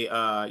Friday,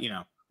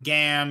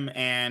 GAM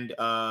and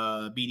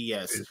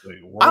BDS.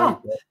 I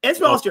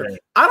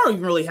don't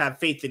even really have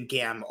faith in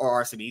GAM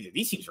or RSM either.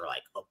 These teams are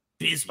like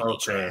abysmally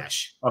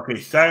trash.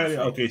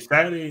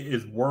 Saturday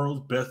is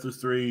world's best of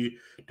 3.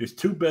 There's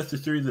 2 best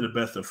of 3s and a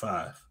best of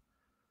 5.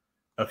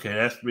 Okay,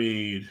 that's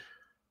mean.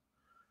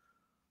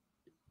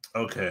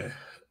 Okay.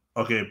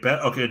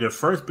 The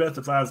first best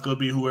of 5 is gonna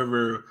be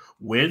whoever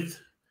wins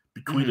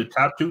between the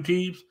top 2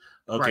 teams.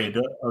 Okay,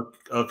 right.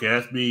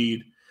 That's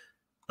mean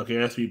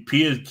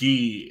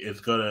PSG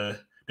is gonna.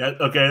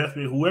 That's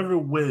mean whoever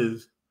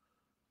wins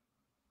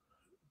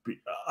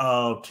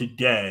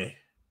today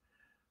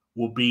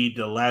will be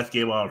the last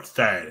game on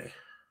Saturday.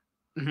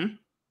 Mm-hmm.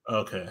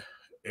 Okay,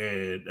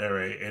 and all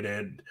right, and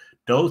then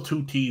those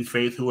 2 teams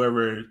face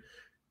whoever.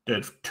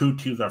 The 2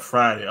 teams are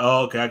Friday.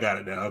 Oh, okay, I got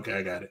it now. Okay,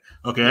 I got it.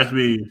 Okay, that's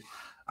me.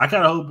 I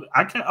kind of hope.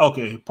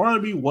 Okay, part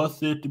of me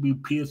wants it to be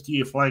PSG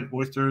and Flying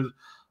Oysters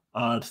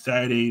on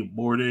Saturday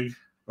morning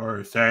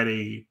or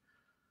Saturday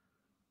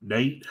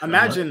night.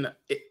 Imagine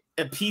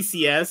a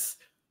PCS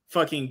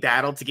fucking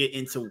battle to get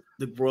into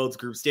the world's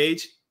group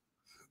stage.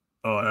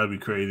 Oh, that'd be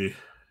crazy.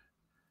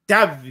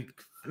 That'd be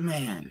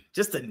Man,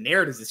 just the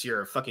narratives this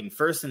year are fucking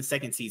first and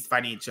second seeds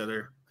fighting each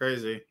other.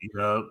 Crazy.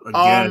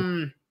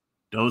 Again,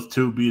 those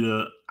two be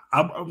the.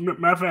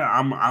 Matter of fact,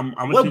 I'm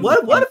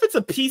what if it's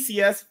a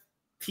PCS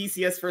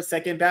for a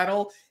second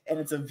battle and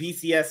it's a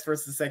VCS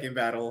versus second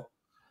battle?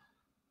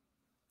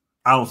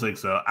 I don't think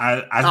so.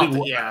 I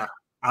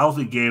don't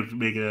think games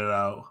making it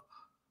out.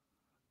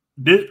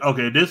 This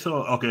is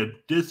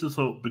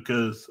so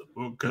because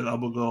I'm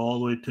gonna go all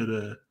the way to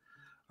the.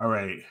 All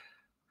right,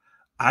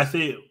 I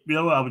say you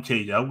know what, I'm gonna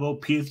change it. I'm gonna go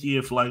PSG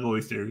and Flying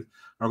Oysters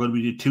are gonna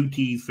be the two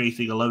teams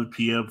facing 11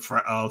 p.m.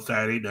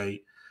 Saturday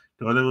night.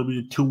 Those are gonna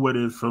be the two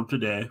winners from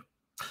today.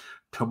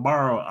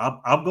 Tomorrow,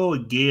 I'm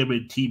going GAM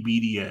and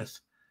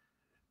BDS,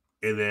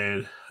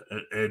 and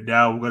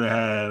now we're gonna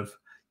have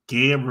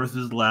GAM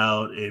versus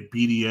Loud and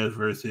BDS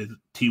versus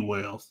T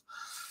Wales.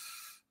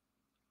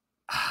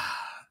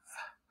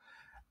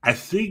 I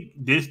think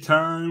this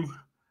time,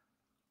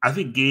 I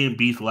think GAM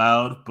beats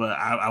Loud, but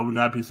I would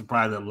not be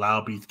surprised if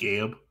Loud beats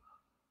GAM.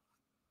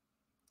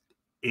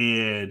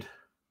 And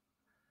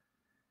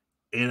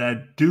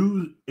I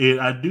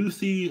do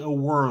see a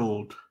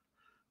world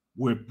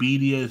where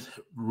BDS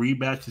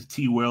rematches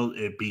T Wales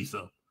and beats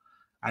them.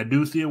 I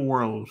do see a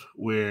world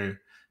where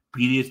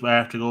BDS might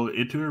have to go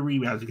into a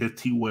rematch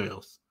against T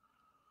Wales,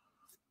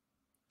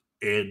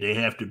 and they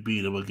have to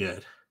beat them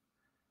again.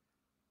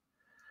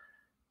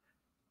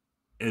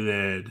 And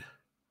then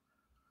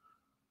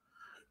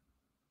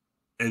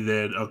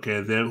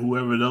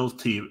whoever those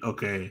teams,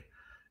 and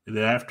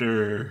then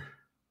after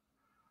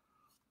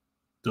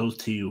those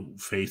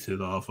teams face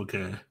it off,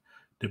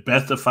 the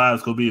best of five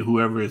is gonna be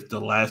whoever is the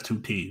last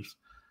two teams.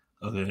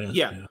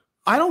 Yeah.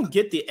 I don't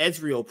get the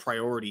Ezreal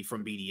priority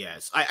from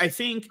BDS. I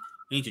think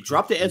you need to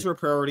drop the Ezreal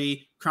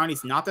priority.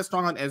 Crowny's not that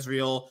strong on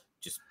Ezreal.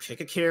 Just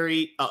pick a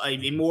carry,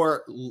 a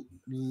more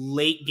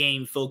late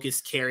game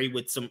focused carry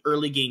with some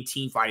early game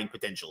team fighting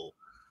potential.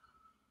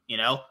 You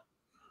know,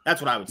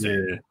 that's what I would say.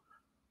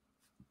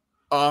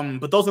 Yeah.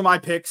 But those are my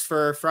picks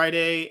for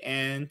Friday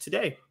and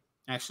today.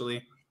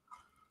 Actually,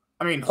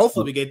 I mean,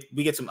 hopefully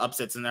we get some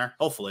upsets in there.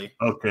 Hopefully.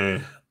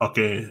 Okay.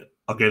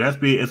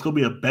 It's gonna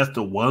be a best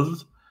of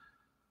ones.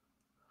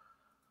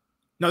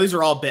 No, these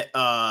are all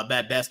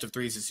bad best of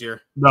threes this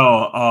year.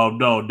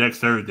 No, next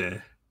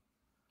Thursday.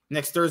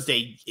 Next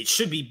Thursday, it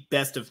should be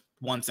best of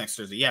ones next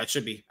Thursday. Yeah, it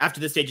should be.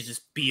 After this stage, it's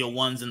just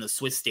BO1s in the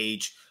Swiss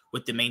stage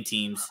with the main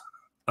teams.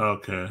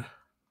 Okay.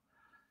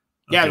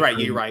 Yeah, right.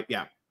 You're right.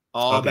 Yeah.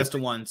 All best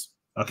of ones.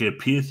 Okay,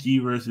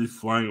 PSG versus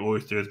Flying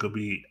Oyster is gonna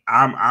be.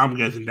 I'm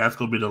guessing that's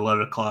gonna be the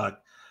 11 o'clock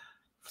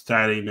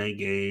Saturday night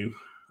game.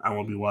 I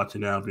won't be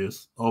watching that.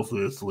 Because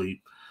hopefully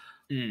asleep.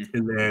 And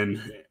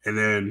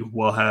then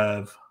we'll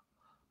have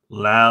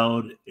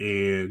Loud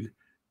and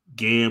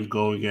GAM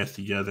going against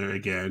each other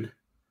again.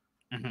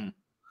 Mm-hmm.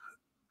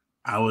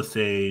 I would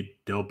say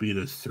they'll be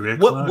the 3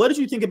 o'clock. What did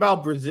you think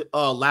about Brazil,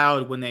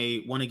 Loud when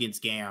they won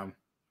against GAM?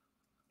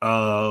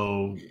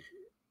 I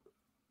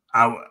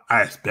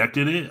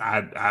expected it.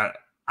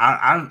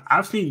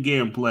 I've seen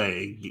GAM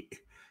play.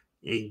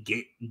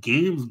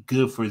 GAM's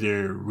good for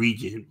their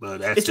region,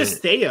 but it's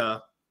just Saya.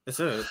 That's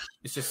it.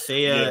 It's just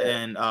Saya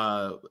and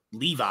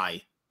Levi.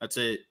 That's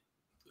it.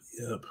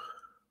 Yep.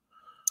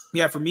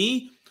 Yeah, for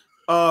me,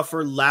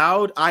 for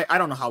Loud, I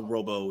don't know how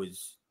Robo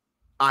is.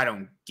 I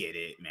don't get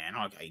it, man.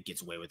 I don't know how he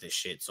gets away with this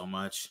shit so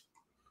much.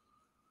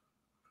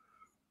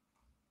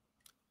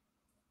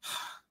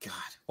 God,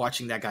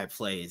 watching that guy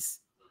play is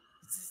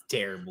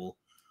terrible.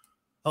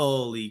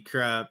 Holy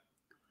crap.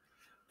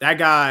 That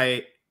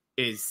guy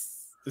is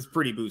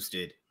pretty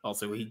boosted.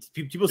 Also,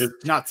 people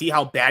not see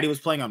how bad he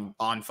was playing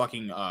on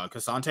fucking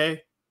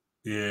Cassante.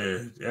 Yeah,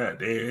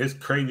 it's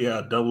crazy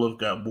how Double Up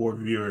got more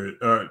viewers,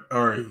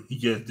 or he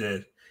just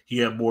did. He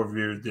had more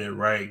viewers than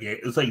Riot Game.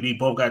 It's like they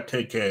both got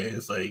 10K.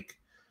 It's like,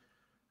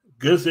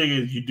 good thing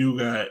is you do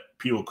got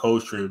people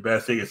co-stream.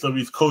 Bad thing is some of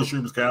these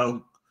co-streams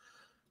can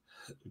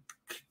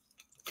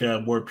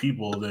have more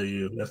people than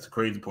you. That's the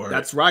crazy part.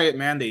 That's right,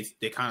 man. They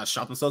kind of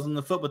shot themselves in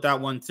the foot with that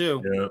one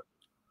too. Yeah.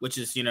 Which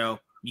is, you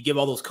give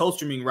all those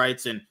co-streaming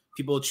rights and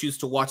people choose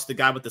to watch the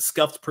guy with the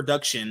scuffed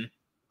production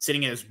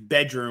sitting in his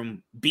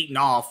bedroom beating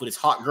off with his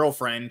hot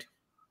girlfriend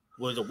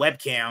with a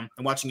webcam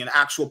and watching an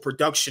actual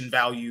production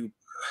value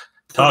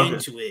put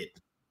into it.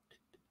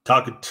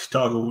 Talking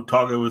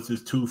with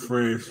his two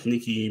friends,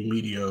 Nikki and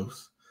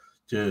Medios.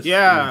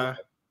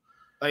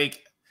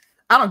 Like,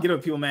 I don't get it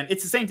with people, man.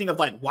 It's the same thing of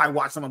like, why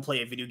watch someone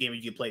play a video game when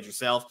you can play it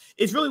yourself?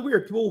 It's really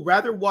weird. People would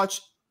rather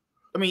watch.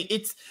 I mean,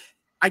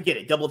 I get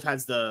it. Double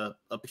has the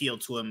appeal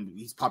to him.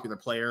 He's a popular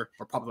player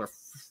or popular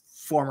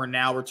former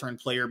now returned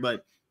player,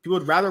 but people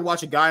would rather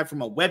watch a guy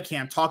from a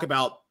webcam talk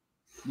about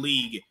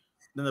League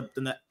than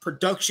the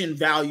production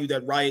value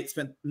that Riot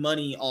spent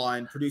money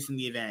on producing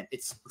the event.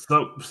 It's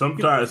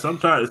sometimes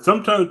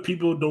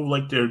people don't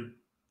like their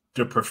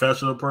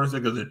professional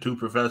person because they're too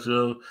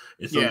professional.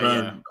 And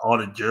sometimes all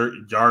the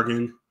jargon.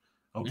 Jargon.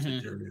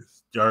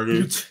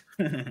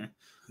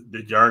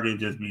 The jargon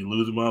just be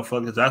losing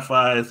motherfuckers. That's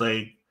why it's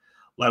like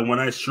when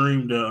I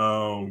streamed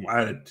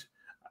I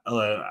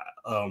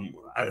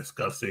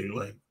discussed saying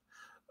like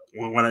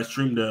when I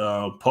stream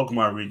the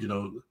Pokemon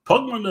regional,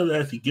 Pokemon doesn't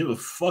actually give a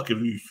fuck if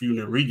you stream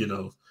the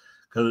regionals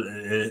because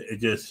it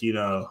just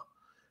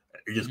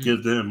it just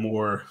gives them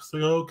more. It's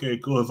like, okay,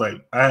 cool. It's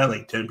like I had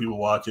like 10 people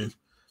watching,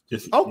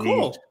 just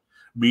cool.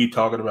 me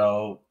talking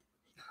about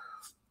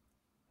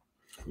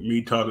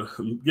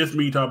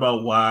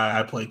why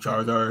I play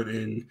Charizard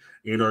and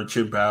our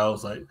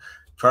Chimpow's. Like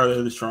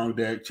Charizard is a strong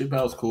deck.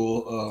 Chimpow's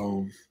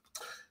cool.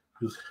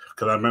 Because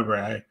I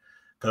remember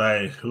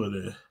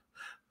because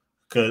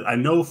I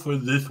know for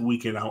this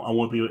weekend I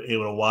won't be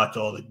able to watch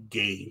all the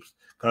games.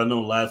 Because I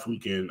know last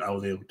weekend I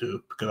was able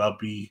to because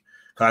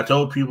I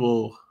told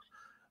people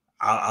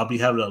I'll be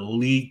having a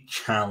league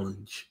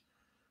challenge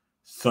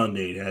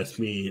Sunday. That's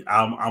me.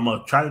 I'm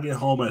gonna try to get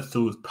home as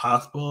soon as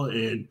possible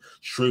and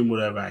stream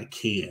whatever I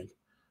can.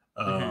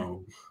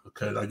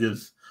 Because I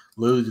just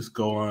literally just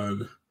go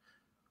on.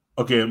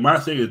 Okay, my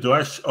thing is,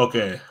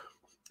 okay,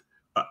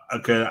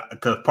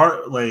 because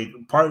part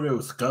of it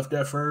was scuffed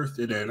at first,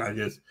 and then I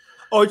just.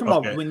 Oh, you're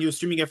talking about when you were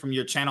streaming it from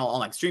your channel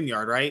on like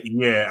StreamYard, right?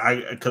 Yeah,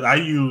 I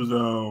use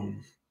the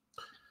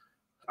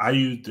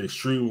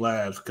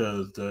Streamlabs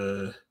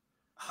because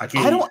I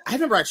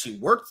never actually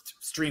worked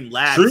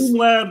Streamlabs.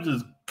 Streamlabs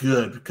is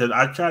good because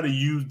I try to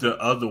use the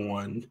other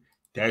one.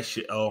 That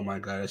shit, oh my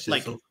god, that shit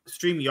like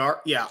StreamYard.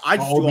 Yeah, I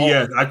just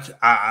OBS.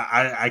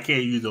 I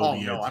can't use OBS. Oh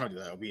no, I don't do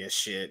that OBS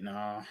shit.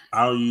 No,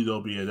 I don't use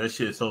OBS. That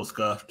shit's so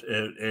scuffed.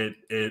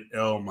 It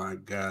oh my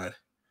god.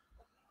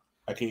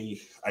 I can't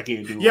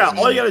do. Yeah,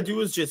 all you gotta do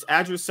is just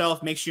add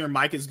yourself, make sure your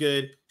mic is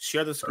good,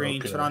 share the screen,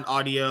 turn on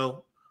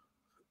audio.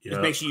 Just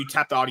make sure you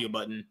tap the audio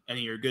button, and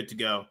then you're good to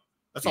go.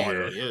 That's all it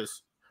really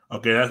is.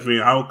 Okay, that's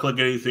me. I don't click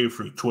anything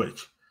through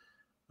Twitch.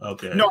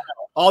 Okay. No,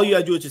 all you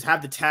gotta do is just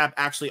have the tab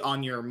actually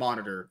on your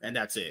monitor, and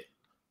that's it.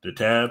 The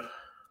tab?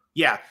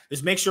 Yeah,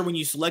 just make sure when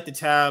you select the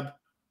tab,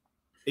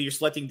 that you're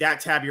selecting that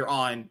tab you're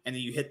on, and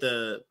then you hit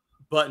the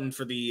button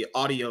for the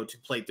audio to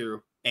play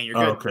through, and you're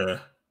good.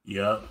 Okay.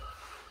 Yep.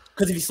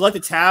 Because if you select a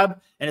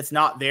tab and it's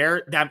not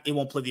there, that it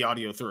won't play the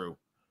audio through.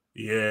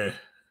 Yeah,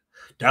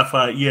 that's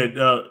why.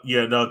 No,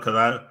 because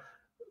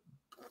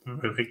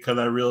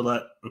I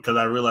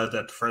realized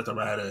that the first time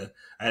I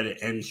had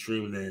to end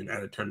stream and then I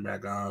had to turn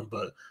back on.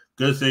 But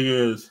the good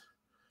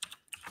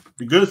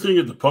thing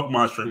is the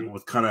Pokemon stream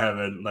was kind of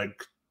having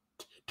like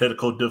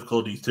technical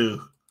difficulties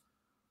too.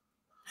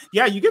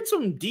 Yeah, you get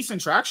some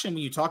decent traction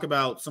when you talk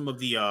about some of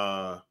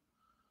the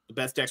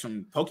best decks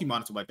from Pokemon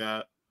and stuff like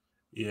that.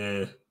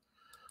 Yeah.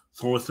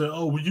 Someone said,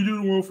 "Oh, would you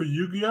do the one for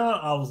Yu-Gi-Oh?"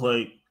 I was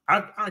like,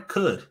 "I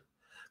could,"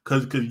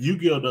 because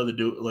Yu-Gi-Oh doesn't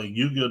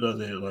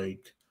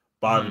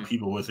bother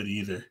people with it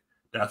either.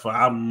 That's why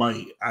I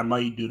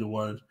might do the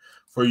one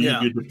for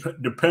Yu-Gi-Oh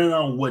depending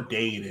on what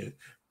day it is.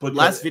 But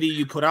last video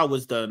you put out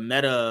was the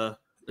top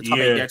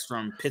 8 decks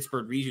from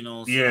Pittsburgh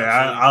Regionals. Yeah,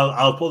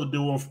 I was supposed to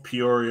do one for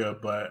Peoria,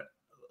 but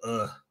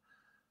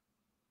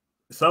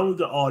some of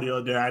the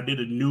audio there. I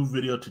did a new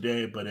video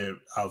today, but I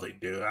was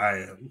like, dude,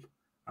 I am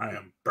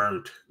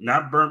burnt.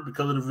 Not burnt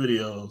because of the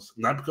videos,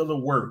 not because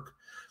of work,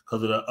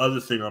 because of the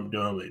other thing I'm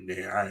doing. I'm like,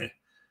 man,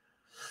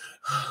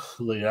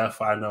 if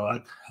I know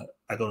I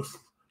go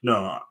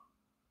no.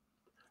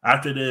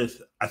 After this,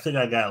 I think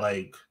I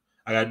gotta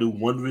do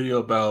one video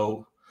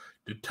about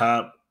the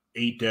top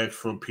 8 decks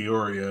from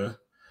Peoria,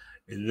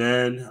 and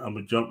then I'm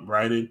gonna jump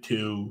right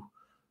into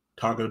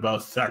talking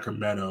about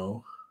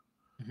Sacramento.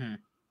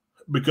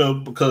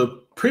 Because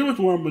pretty much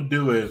what I'm gonna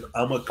do is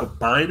I'm gonna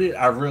combine it.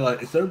 I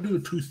realized instead of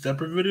doing 2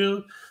 separate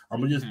videos,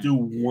 I'm gonna just do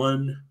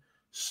one,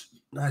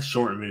 not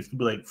short video. It's gonna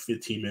be like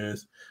 15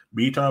 minutes.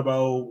 Me talking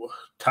about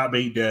top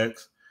 8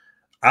 decks.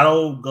 I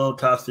don't go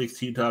top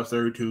 16, top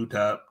 32,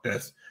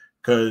 that's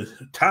because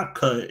top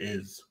cut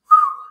it's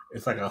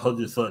like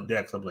 100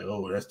 decks. I'm like,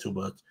 oh, that's too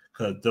much.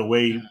 Because the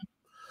way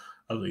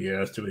I was like, yeah,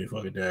 that's too many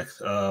fucking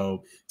decks. And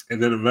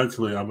then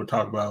eventually I'm gonna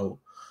talk about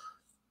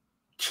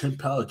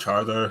Chimpal and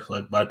Charizard,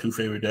 like my 2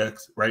 favorite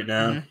decks right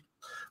now.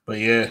 But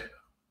yeah,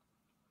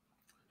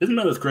 this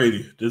meta's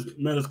crazy.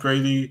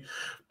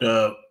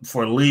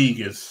 For League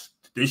is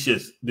this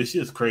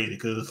just crazy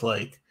because it's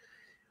like,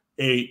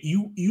 hey,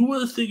 you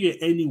would think in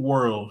any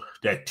world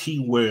that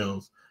Team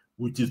Wales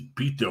would just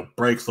beat the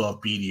brakes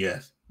off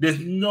BDS. There's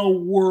no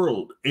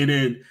world. And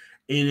then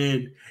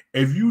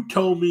if you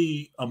told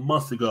me a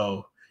month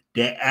ago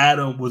that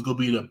Adam was gonna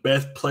be the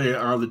best player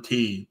on the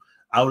team,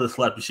 I would have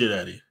slapped the shit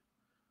out of you.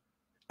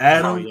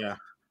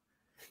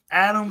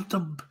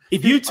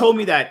 If you told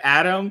me that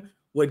Adam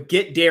would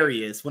get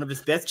Darius, one of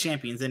his best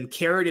champions, and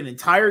carried an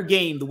entire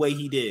game the way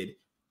he did,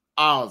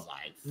 I was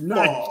like,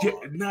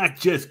 not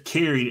just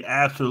carried,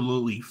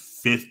 absolutely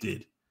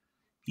fisted.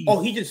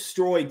 He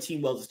destroyed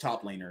Team Wells'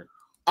 top laner.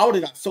 I would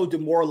have got so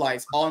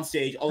demoralized on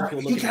stage. All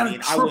people looking at me,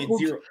 and I went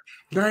 0.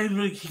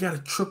 He got a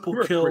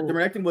triple kill. The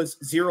Renekton was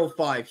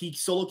 0-5. He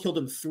solo killed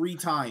him 3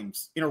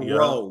 times in a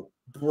row.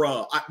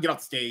 Bruh, get off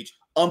the stage.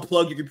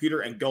 Unplug your computer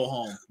and go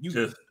home.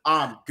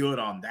 I'm good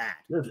on that.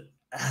 Just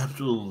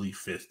absolutely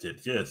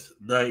fisted. Just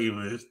not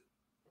even.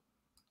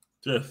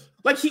 Just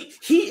like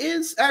he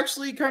is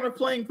actually kind of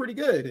playing pretty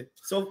good.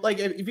 So like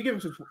if you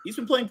give him, he's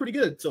been playing pretty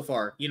good so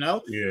far. You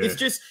know, it's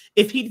just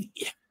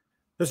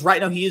because right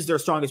now he is their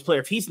strongest player.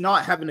 If he's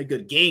not having a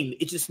good game,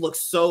 it just looks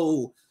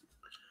so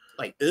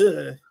like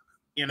you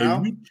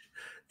know.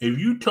 If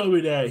you told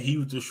me that he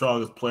was the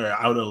strongest player,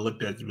 I would have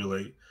looked at you and be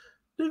like,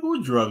 "Nigga,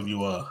 what drugs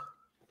you are?"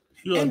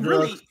 And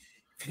really,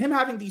 him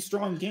having these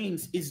strong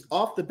games is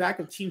off the back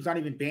of teams not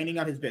even banning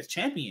out his best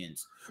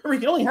champions. Or he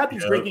can only have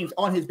these great games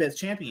on his best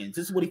champions.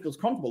 This is what he feels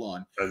comfortable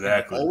on.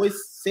 Exactly. I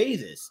always say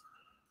this.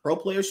 Pro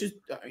players should,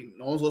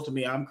 no one's listening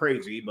to me, I'm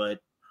crazy, but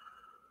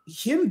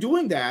him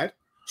doing that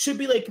should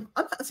be like,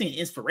 I'm not saying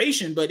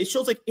inspiration, but it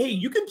shows like, hey,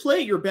 you can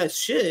play your best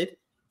shit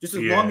just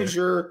as long as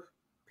you're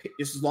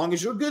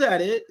good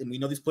at it, and we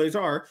know these players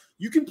are,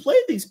 you can play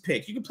these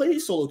picks. You can play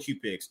these solo queue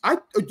picks. I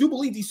do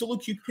believe these solo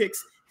queue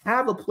picks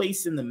have a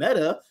place in the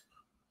meta.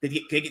 They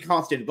get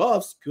constant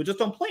buffs. People just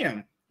don't play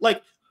them.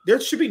 Like, there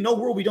should be no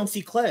world we don't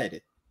see Kled.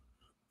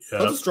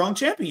 That's a strong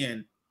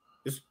champion.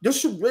 There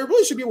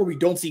really should be where we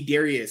don't see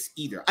Darius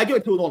either. I get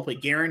like people don't play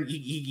Garen.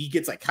 He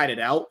gets like kited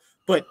out.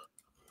 But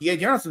yeah,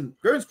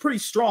 Garen's pretty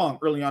strong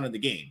early on in the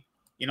game.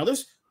 You know,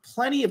 there's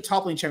plenty of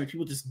top lane champions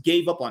people just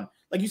gave up on.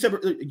 Like you said,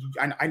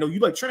 I know you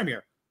like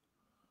Tryndamere.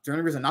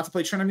 Tryndamere is not to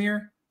play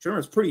Tryndamere. Tryndamere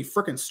is pretty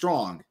freaking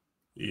strong.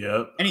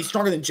 Yep. And he's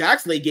stronger than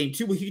Jack's late game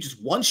too, where he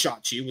just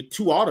one-shot you with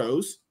 2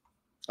 autos.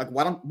 Like,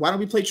 why don't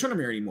we play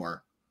Tryndamere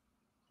anymore?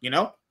 You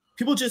know?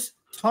 People just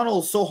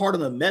tunnel so hard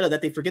on the meta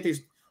that they forget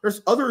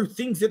there's other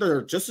things that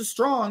are just as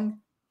strong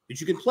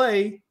that you can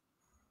play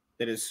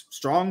that is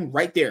strong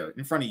right there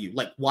in front of you.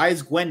 Like, why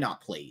is Gwen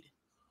not played?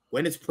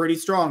 Gwen is pretty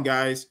strong,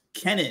 guys.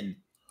 Kennan's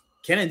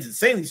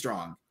insanely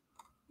strong.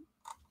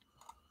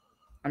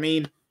 I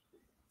mean,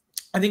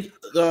 I think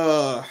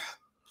the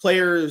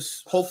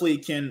players hopefully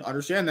can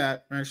understand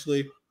that,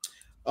 actually.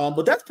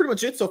 But that's pretty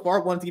much it so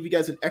far. I wanted to give you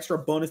guys an extra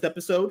bonus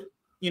episode,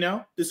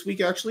 this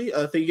week, actually.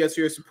 Thank you guys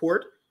for your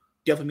support.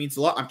 Definitely means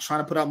a lot. I'm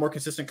trying to put out more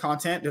consistent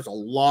content. There's a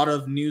lot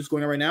of news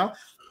going on right now.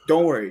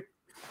 Don't worry.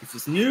 If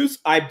it's news,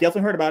 I've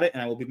definitely heard about it,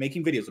 and I will be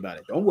making videos about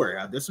it. Don't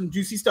worry. There's some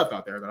juicy stuff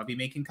out there that I'll be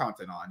making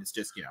content on. It's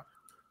just, give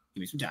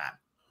me some time.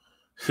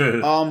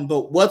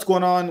 But what's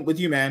going on with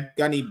you, man?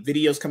 Got any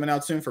videos coming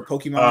out soon for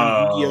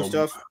Pokemon, Yu-Gi-Oh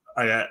stuff?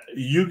 I got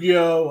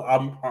Yu-Gi-Oh.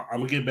 I'm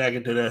gonna get back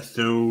into that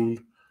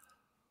soon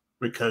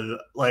because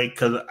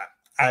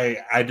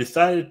I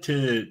decided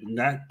to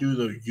not do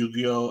the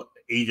Yu-Gi-Oh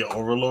Agent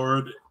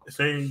Overlord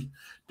thing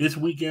this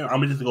weekend.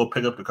 I'm just gonna go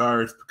pick up the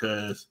cards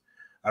because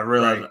I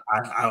realized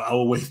I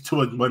would waste too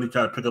much money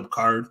trying to pick up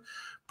cards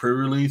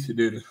pre-release, and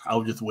then I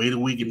would just wait a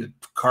week and the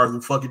cards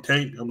would fucking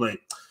tank. I'm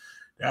like,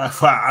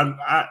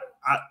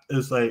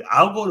 it's like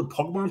I'll go to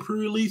Pokemon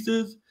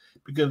pre-releases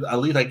because at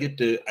least I get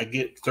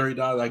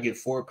 $30. I get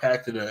 4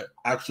 packs of the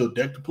actual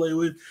deck to play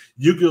with.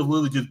 You can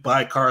literally just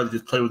buy cards and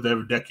just play with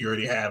whatever deck you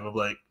already have. I'm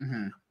like,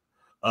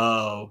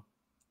 I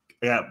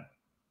got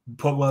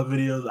Pokemon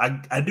videos.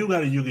 I do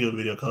got a Yu-Gi-Oh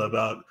video coming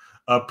out.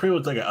 Pretty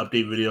much like an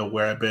update video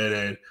where I've been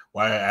and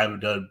why I haven't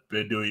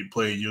been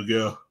playing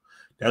Yu-Gi-Oh.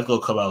 That's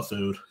gonna come out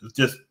soon.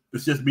 It's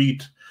just me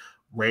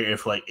ranting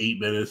for like 8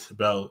 minutes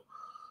about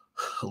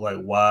like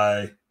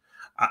why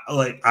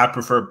I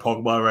prefer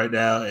Pokemon right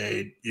now,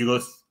 and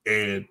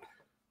and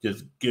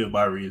just give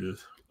my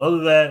reasons. Other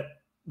than that,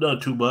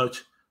 not too much.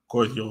 Of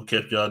course, you'll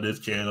catch you on this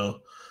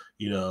channel,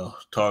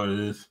 talking to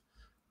this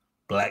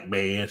black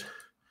man.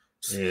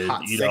 And,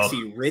 hot,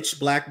 sexy, rich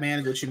black man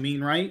is what you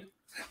mean, right?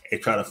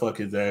 And try to fuck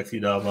his ass,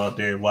 I'm out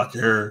there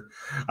watching her.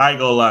 I ain't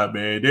gonna lie,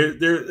 man.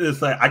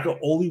 It's like I can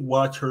only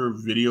watch her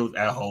videos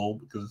at home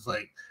because it's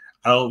like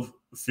I don't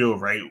feel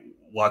right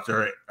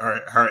watching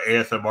her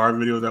ASMR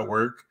videos at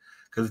work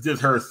because it's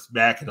just her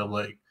smacking. I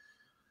was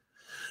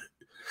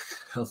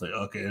like,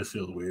 okay, this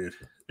feels weird.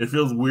 It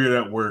feels weird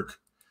at work.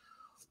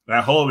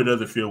 At home, it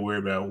doesn't feel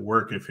weird, but at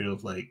work, it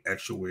feels like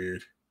extra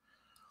weird.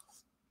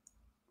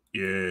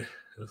 Yeah,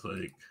 it's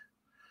like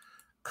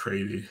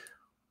crazy.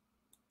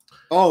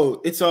 Oh,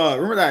 it's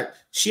remember that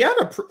she had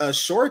a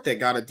short that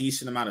got a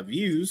decent amount of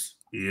views.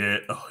 Yeah.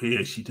 Oh,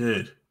 yeah, she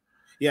did.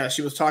 Yeah,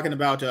 she was talking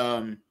about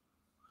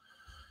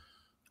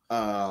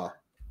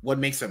what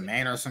makes a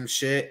man or some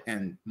shit,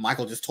 and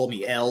Michael just told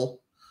me L.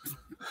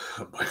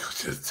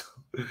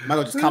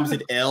 Michael just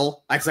commented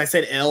L because I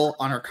said L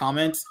on her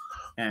comments,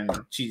 and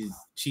she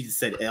just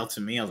said L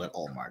to me. I was like,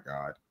 oh my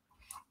god,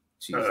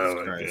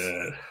 Jesus Christ.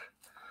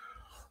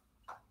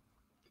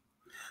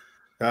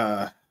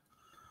 God.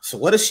 So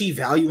what does she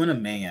value in a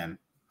man?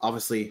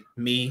 Obviously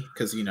me,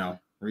 because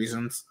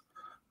reasons.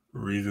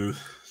 Reasons.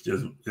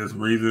 Just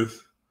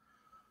reasons.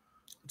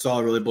 It's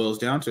all it really boils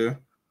down to.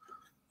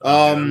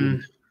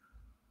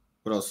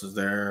 What else is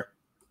there?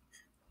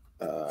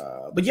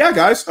 But yeah,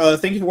 guys,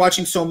 thank you for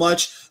watching so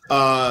much.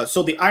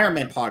 So the Iron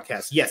Man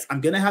podcast. Yes,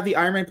 I'm gonna have the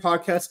Iron Man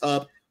podcast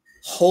up,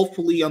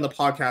 hopefully on the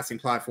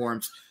podcasting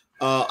platforms.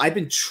 I've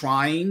been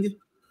trying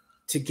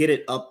to get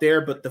it up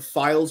there, but the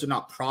files are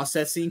not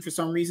processing for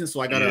some reason. So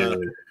I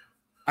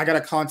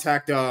gotta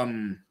contact I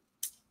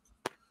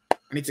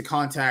need to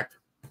contact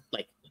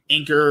like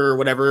Anchor or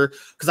whatever,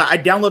 because I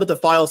downloaded the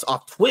files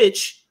off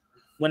Twitch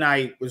when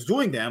I was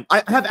doing them.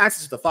 I have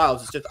access to the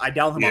files. It's just I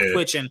downloaded them off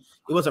Twitch and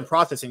it wasn't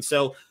processing.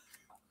 So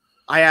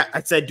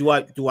I said, do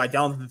I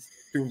download them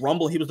through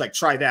Rumble? He was like,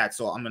 try that.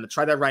 So I'm going to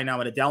try that right now.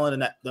 I'm going to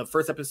download the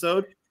first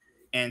episode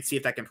and see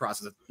if that can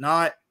process. If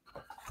not,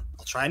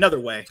 I'll try another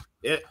way.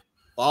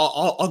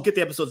 I'll get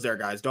the episodes there,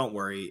 guys. Don't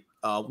worry.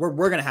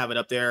 We're gonna have it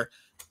up there.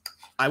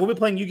 I will be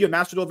playing Yu-Gi-Oh!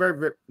 Master Duel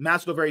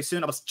very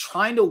soon. I was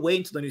trying to wait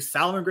until the new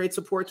Salmon Grade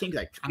support came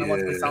because I kind of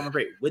want to play Salmon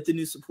Grade with the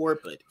new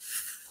support, but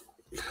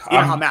you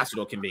know how Master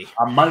Duel can be.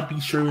 I might be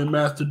streaming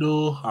Master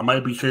Duel. I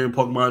might be streaming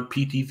Pokemon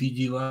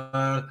PTCG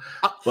Live.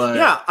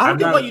 But I don't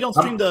get why you don't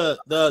stream the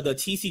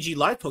TCG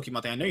Live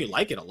Pokemon thing. I know you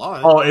like it a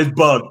lot. Oh, it's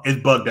bugged.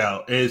 It's bugged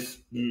out.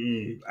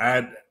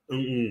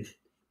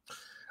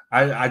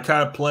 I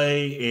tried to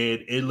play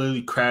and it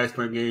literally crashed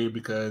my game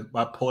because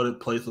my opponent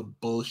played some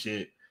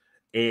bullshit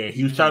and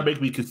he was trying to make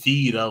me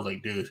concede. I was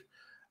like, dude,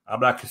 I'm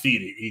not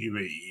conceding.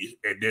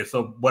 And then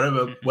so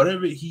whatever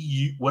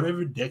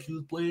deck he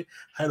was playing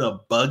had a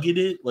bug in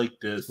it, like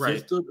the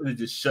system, and it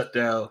just shut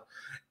down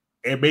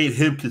and made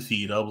him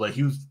concede. I was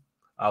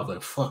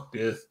like, fuck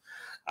this.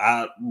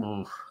 Not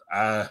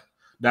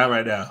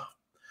right now.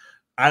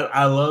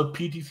 I love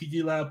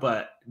PTCG Live,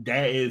 but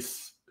that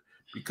is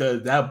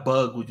because that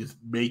bug would just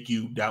make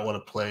you not want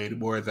to play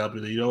anymore. As I'm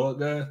like, you know what,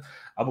 guys?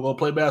 I'm gonna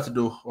play Master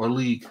Duel or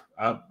League.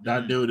 I'm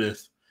not doing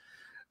this.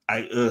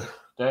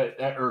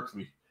 That irks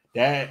me.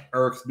 That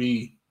irks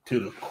me to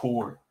the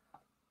core.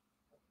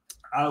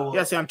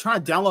 See, I'm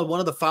trying to download one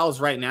of the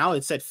files right now.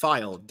 It said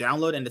file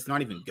download, and it's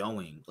not even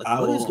going. Like,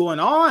 what is going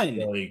on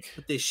with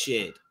this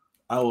shit?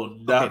 I will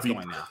not be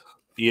going now.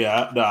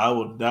 Yeah, no, I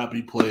will not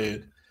be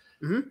playing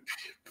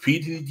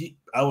PTCG.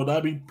 I will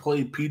not be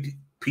playing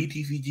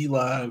PTCG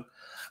Live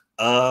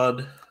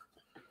on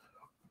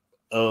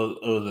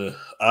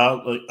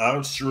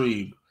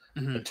stream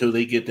until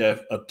they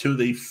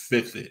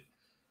fix it.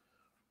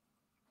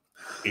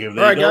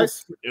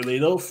 If they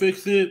don't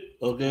fix it,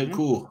 okay,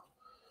 cool.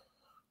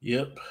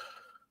 Yep.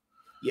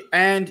 Yeah,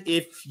 and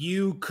if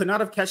you could not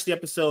have catch the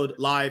episode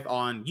live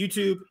on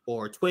YouTube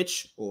or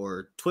Twitch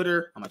or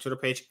Twitter, on my Twitter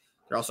page,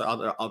 they're also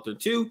out there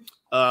too.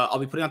 I'll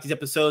be putting out these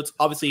episodes,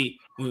 obviously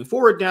moving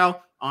forward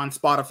now on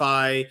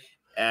Spotify,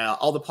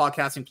 all the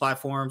podcasting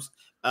platforms.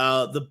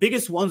 The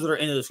biggest ones that are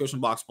in the description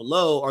box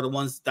below are the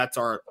ones that's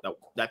where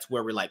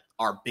we're like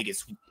our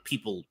biggest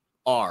people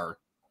are,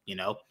 you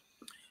know.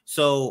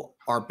 So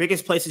our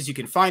biggest places you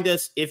can find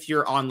us if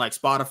you're on like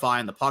Spotify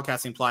and the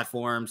podcasting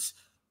platforms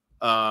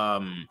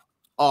are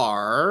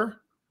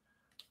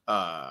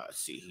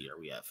see here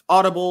we have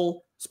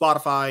Audible,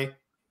 Spotify,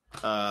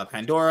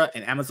 Pandora,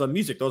 and Amazon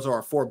Music. Those are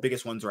our 4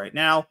 biggest ones right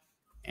now.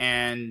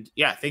 And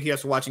yeah, thank you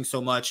guys for watching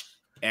so much,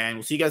 and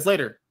we'll see you guys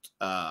later.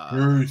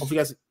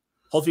 Hopefully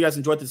you guys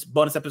enjoyed this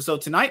bonus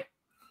episode tonight,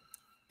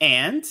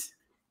 and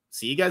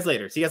see you guys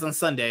later. See you guys on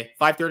Sunday,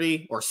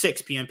 5:30 or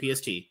 6 p.m.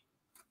 PST. See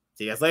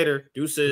you guys later. Deuces.